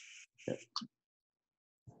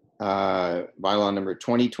 Bylaw number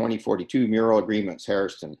 2020-42 mural agreements,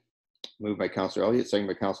 Harrison. Moved by Councillor Elliott, second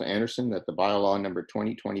by Councillor Anderson, that the bylaw number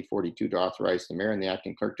 2020-42 to authorize the mayor and the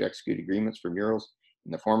acting clerk to execute agreements for murals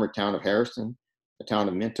in the former town of Harrison, the town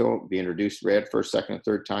of Minto, be introduced, read first, second, and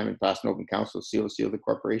third time, and passed an open council, seal of the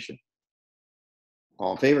corporation.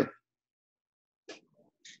 All in favor?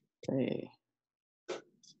 Okay.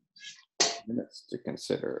 Minutes to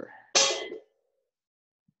consider.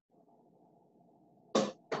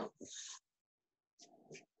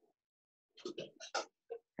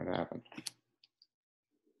 What happened?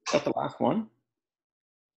 Is that the last one?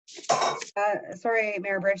 Sorry,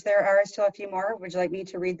 Mayor Bridge, there are still a few more. Would you like me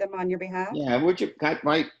to read them on your behalf? Yeah, would you,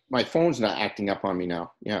 my phone's not acting up on me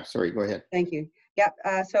now. Yeah, sorry, go ahead. Thank you. Yep,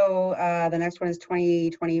 so the next one is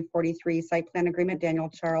 2020-43 site plan agreement, Daniel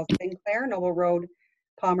Charles Sinclair, Noble Road,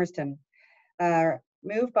 Palmerston.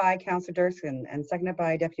 Moved by Councillor Dirksen and seconded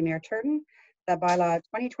by Deputy Mayor Turton, that bylaw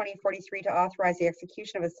 2020-43 to authorize the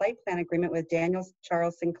execution of a site plan agreement with Daniel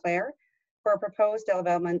Charles Sinclair for a proposed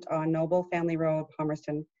development on Noble Family Road,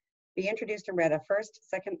 Palmerston, be introduced and read a first,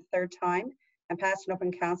 second, third time, and passed an open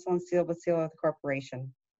council and sealed with seal of the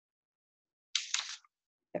corporation.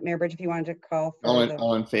 Mayor Bridge, if you wanted to call for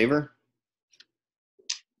all in favor?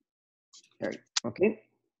 Okay,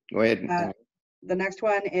 go ahead. The next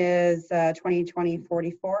one is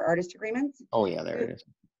 2020-44 artist agreements. Oh yeah, there it is.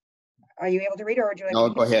 Are you able to read, or would you like? No,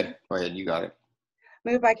 go ahead. Go ahead. You got it.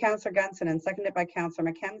 Moved by Councillor Gunson and seconded by Councillor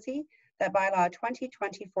McKenzie, that bylaw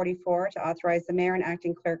 2020-44 to authorize the mayor and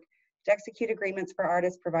acting clerk to execute agreements for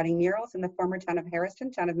artists providing murals in the former town of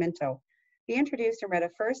Harriston, town of Minto, be introduced and read a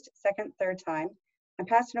first, second, third time, and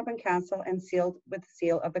passed an open council and sealed with the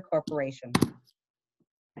seal of the corporation.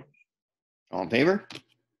 All in favor?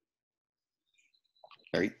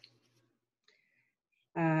 Carried.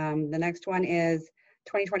 The next one is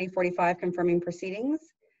 2020-45 confirming proceedings.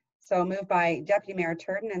 So moved by Deputy Mayor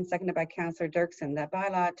Turton and seconded by Councillor Dirksen, that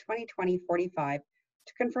bylaw 2020-45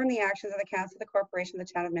 to confirm the actions of the Council of the Corporation of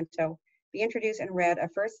the Town of Minto be introduced and read a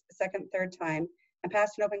first, second, third time, and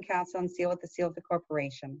passed an open council and sealed with the seal of the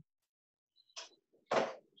corporation.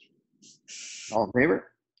 All in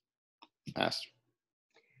favor? Passed.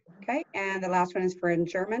 Okay, and the last one is for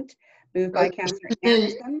adjournment. Moved by Councillor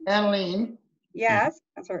Anderson. Annalene. Yes,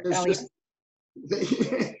 Councillor Elliott.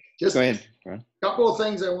 Just go ahead. A couple of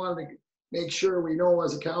things I wanted to make sure we know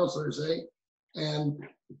as a councillors, and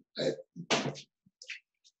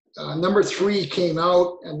number 3 came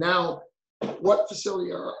out, and now what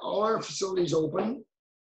facility are all our facilities open?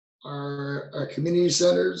 Our community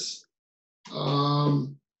centers, our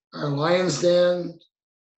Lions Den.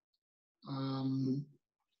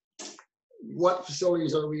 What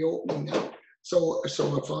facilities are we opening now? So if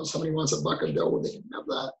somebody wants a bucket dough, they can have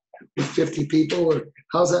that with 50 people, or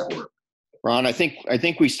how's that work? Ron, I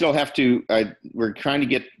think we still have to. We're trying to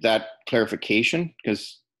get that clarification,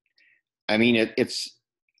 because I mean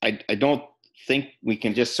I don't think we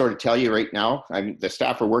can just sort of tell you right now. I mean, the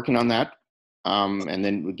staff are working on that, and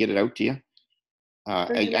then we'll get it out to you.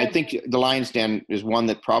 I think the Lions Den is one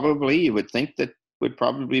that probably you would think that would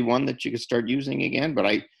probably be one that you could start using again. But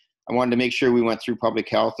I wanted to make sure we went through public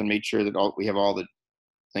health and made sure that we have all the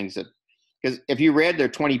things that, because if you read their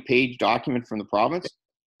 20-page document from the province,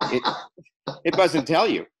 it doesn't tell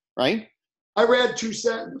you, right? I read 2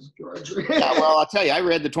 sentences, George. Yeah, well, I'll tell you, I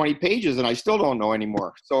read the 20 pages and I still don't know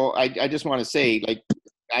anymore. So I just want to say, like,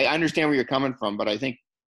 I understand where you're coming from, but I think,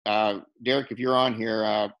 Derek, if you're on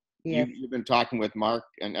here, yes. you've been talking with Mark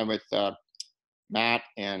and with Matt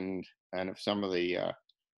and some of the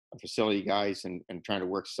facility guys and trying to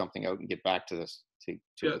work something out and get back to this to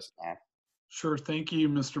the staff. Sure. Thank you,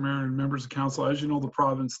 Mr. Mayor and members of council. As you know, the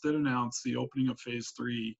province did announce the opening of phase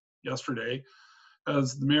 3 yesterday.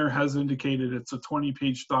 As the mayor has indicated, it's a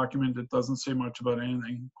 20-page document that doesn't say much about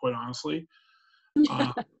anything, quite honestly.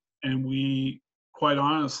 And we, quite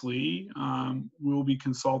honestly, will be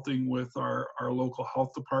consulting with our local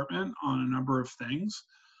health department on a number of things,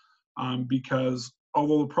 because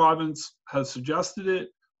although the province has suggested it,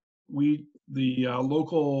 the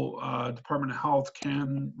local Department of Health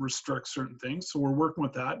can restrict certain things. So we're working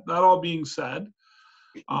with that. That all being said,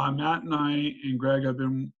 Matt and I and Greg have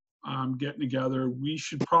been getting together. We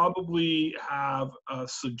should probably have a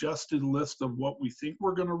suggested list of what we think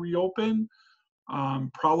we're going to reopen,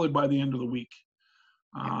 probably by the end of the week.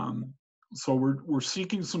 So we're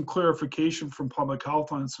seeking some clarification from public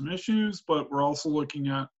health on some issues, but we're also looking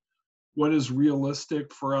at what is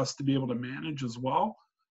realistic for us to be able to manage as well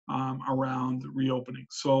around reopening.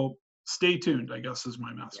 So stay tuned, I guess, is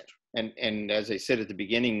my message. And as I said at the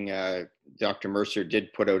beginning, Dr. Mercer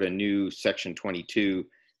did put out a new section 22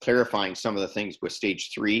 clarifying some of the things with stage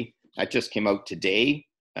 3. That just came out today,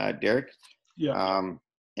 Derek. Yeah.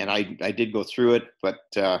 And I did go through it, but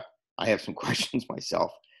I have some questions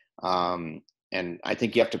myself. And I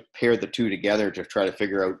think you have to pair the two together to try to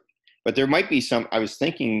figure out, But there might be some, I was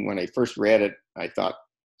thinking when I first read it, I thought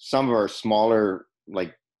some of our smaller,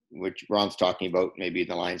 like which Ron's talking about, maybe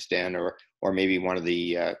the Lion's Den or maybe one of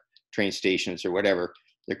the train stations or whatever,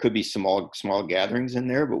 there could be small gatherings in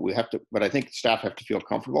there, but I think staff have to feel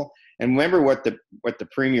comfortable. And remember what the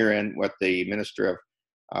Premier and what the Minister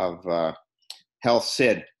of Health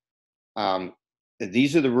said.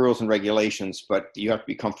 These are the rules and regulations, but you have to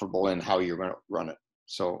be comfortable in how you're going to run it.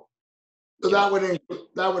 So that would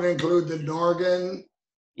include the Norgan.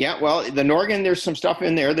 Yeah, well, the Norgan, there's some stuff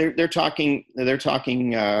in there. They're talking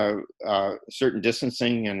certain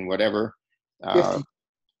distancing and whatever.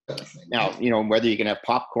 Now, whether you can have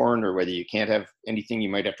popcorn or whether you can't have anything, you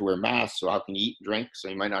might have to wear masks. So how can you eat and drink? So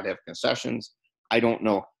you might not have concessions. I don't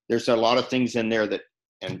know. There's a lot of things in there that,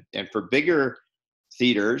 and for bigger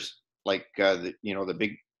theaters, like the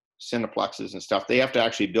big Cineplexes and stuff, they have to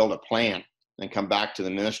actually build a plan and come back to the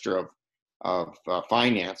Minister of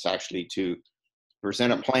Finance actually to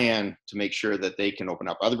present a plan to make sure that they can open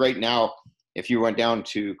up. Right now, if you went down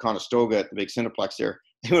to Conestoga at the big Cineplex there,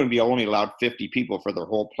 they would be only allowed 50 people for their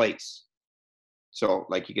whole place. So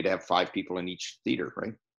like you could have 5 people in each theater,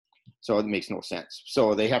 right? So it makes no sense.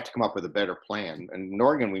 So they have to come up with a better plan. And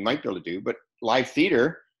Norgan, we might be able to do, but live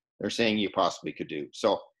theater, they're saying you possibly could do.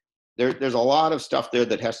 So there's a lot of stuff there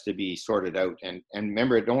that has to be sorted out. And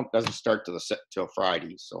remember, it doesn't start till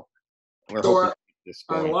Friday. So we're hoping this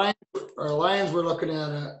going. Our Lions, we're looking at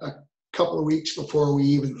a couple of weeks before we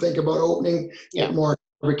even think about opening. Get more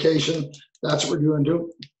vacation. That's what we're doing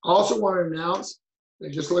too. Also want to announce,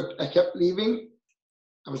 I kept leaving.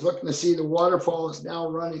 I was looking to see the waterfall is now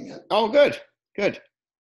running. Oh, good.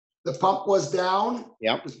 The pump was down.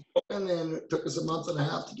 Yep. It was broken, and it took us a month and a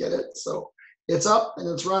half to get it. So it's up and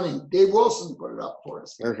it's running. Dave Wilson put it up for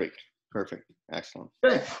us. Perfect. Excellent.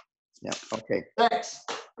 Okay. Yeah. Okay. Thanks.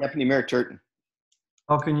 Deputy Mayor Turton.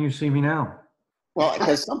 How can you see me now? Well,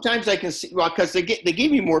 because sometimes I can see. Well, because they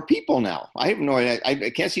gave me more people now. I have no idea.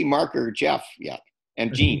 I can't see Mark or Jeff yet,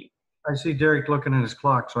 and Gene. I see Derek looking at his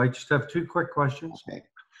clock, so I just have 2 quick questions. Okay.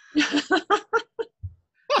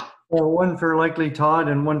 One for likely Todd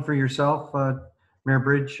and one for yourself, Mayor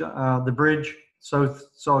Bridge. The bridge, South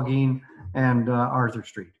Saugeen and Arthur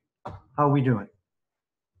Street. How are we doing?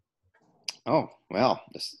 Oh, well,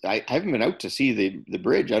 I haven't been out to see the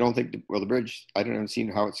bridge. I don't think, the bridge, I don't even see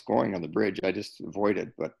how it's going on the bridge. I just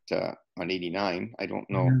avoided, but on 89, I don't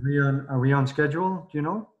know. Are we on schedule? Do you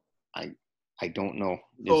know? I don't know.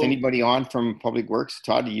 Is anybody on from Public Works?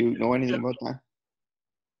 Todd, do you know anything about that?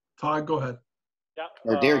 Todd, go ahead. Yeah.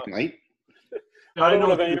 Or Derek might. I don't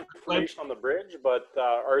have any information on the bridge, but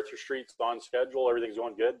Arthur Street's on schedule. Everything's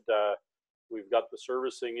going good. We've got the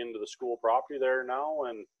servicing into the school property there now,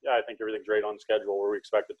 and yeah, I think everything's right on schedule where we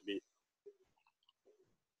expect it to be.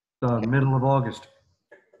 Middle of August.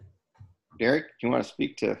 Derek, do you want to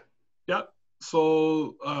speak to? Yeah.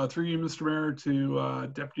 So through you, Mr. Mayor, to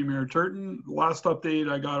Deputy Mayor Turton, the last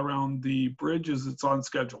update I got around the bridge is it's on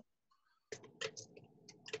schedule.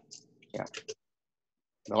 Yeah.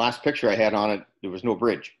 The last picture I had on it, there was no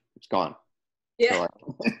bridge. It's gone. Yeah.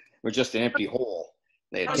 So it was just an empty hole.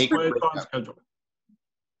 They had taken it on schedule.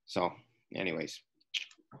 So, anyways,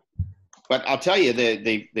 but I'll tell you,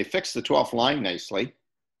 they fixed the 12th line nicely.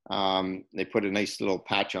 They put a nice little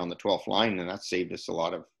patch on the 12th line, and that saved us a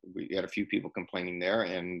lot of. We had a few people complaining there,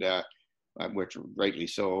 and which rightly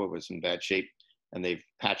so. It was in bad shape, and they've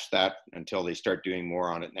patched that until they start doing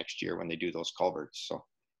more on it next year when they do those culverts. So,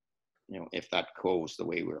 if that goes the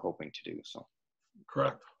way we're hoping to do, so.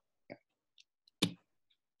 Correct.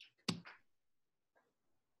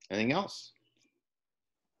 Anything else?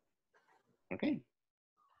 Okay.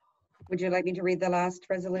 Would you like me to read the last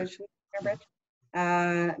resolution, Mayor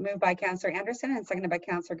Bridge? Moved by Councillor Anderson and seconded by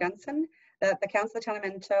Councillor Gunson, that the Council of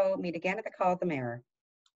Toronto meet again at the call of the Mayor.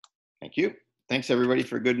 Thank you. Thanks everybody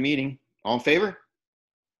for a good meeting. All in favor?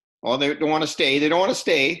 Oh, they don't want to stay. They don't want to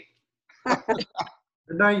stay. Good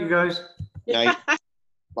night, you guys. Night.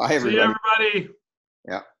 Bye, everybody. See you, everybody.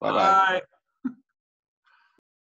 Yeah. Bye-bye. Bye.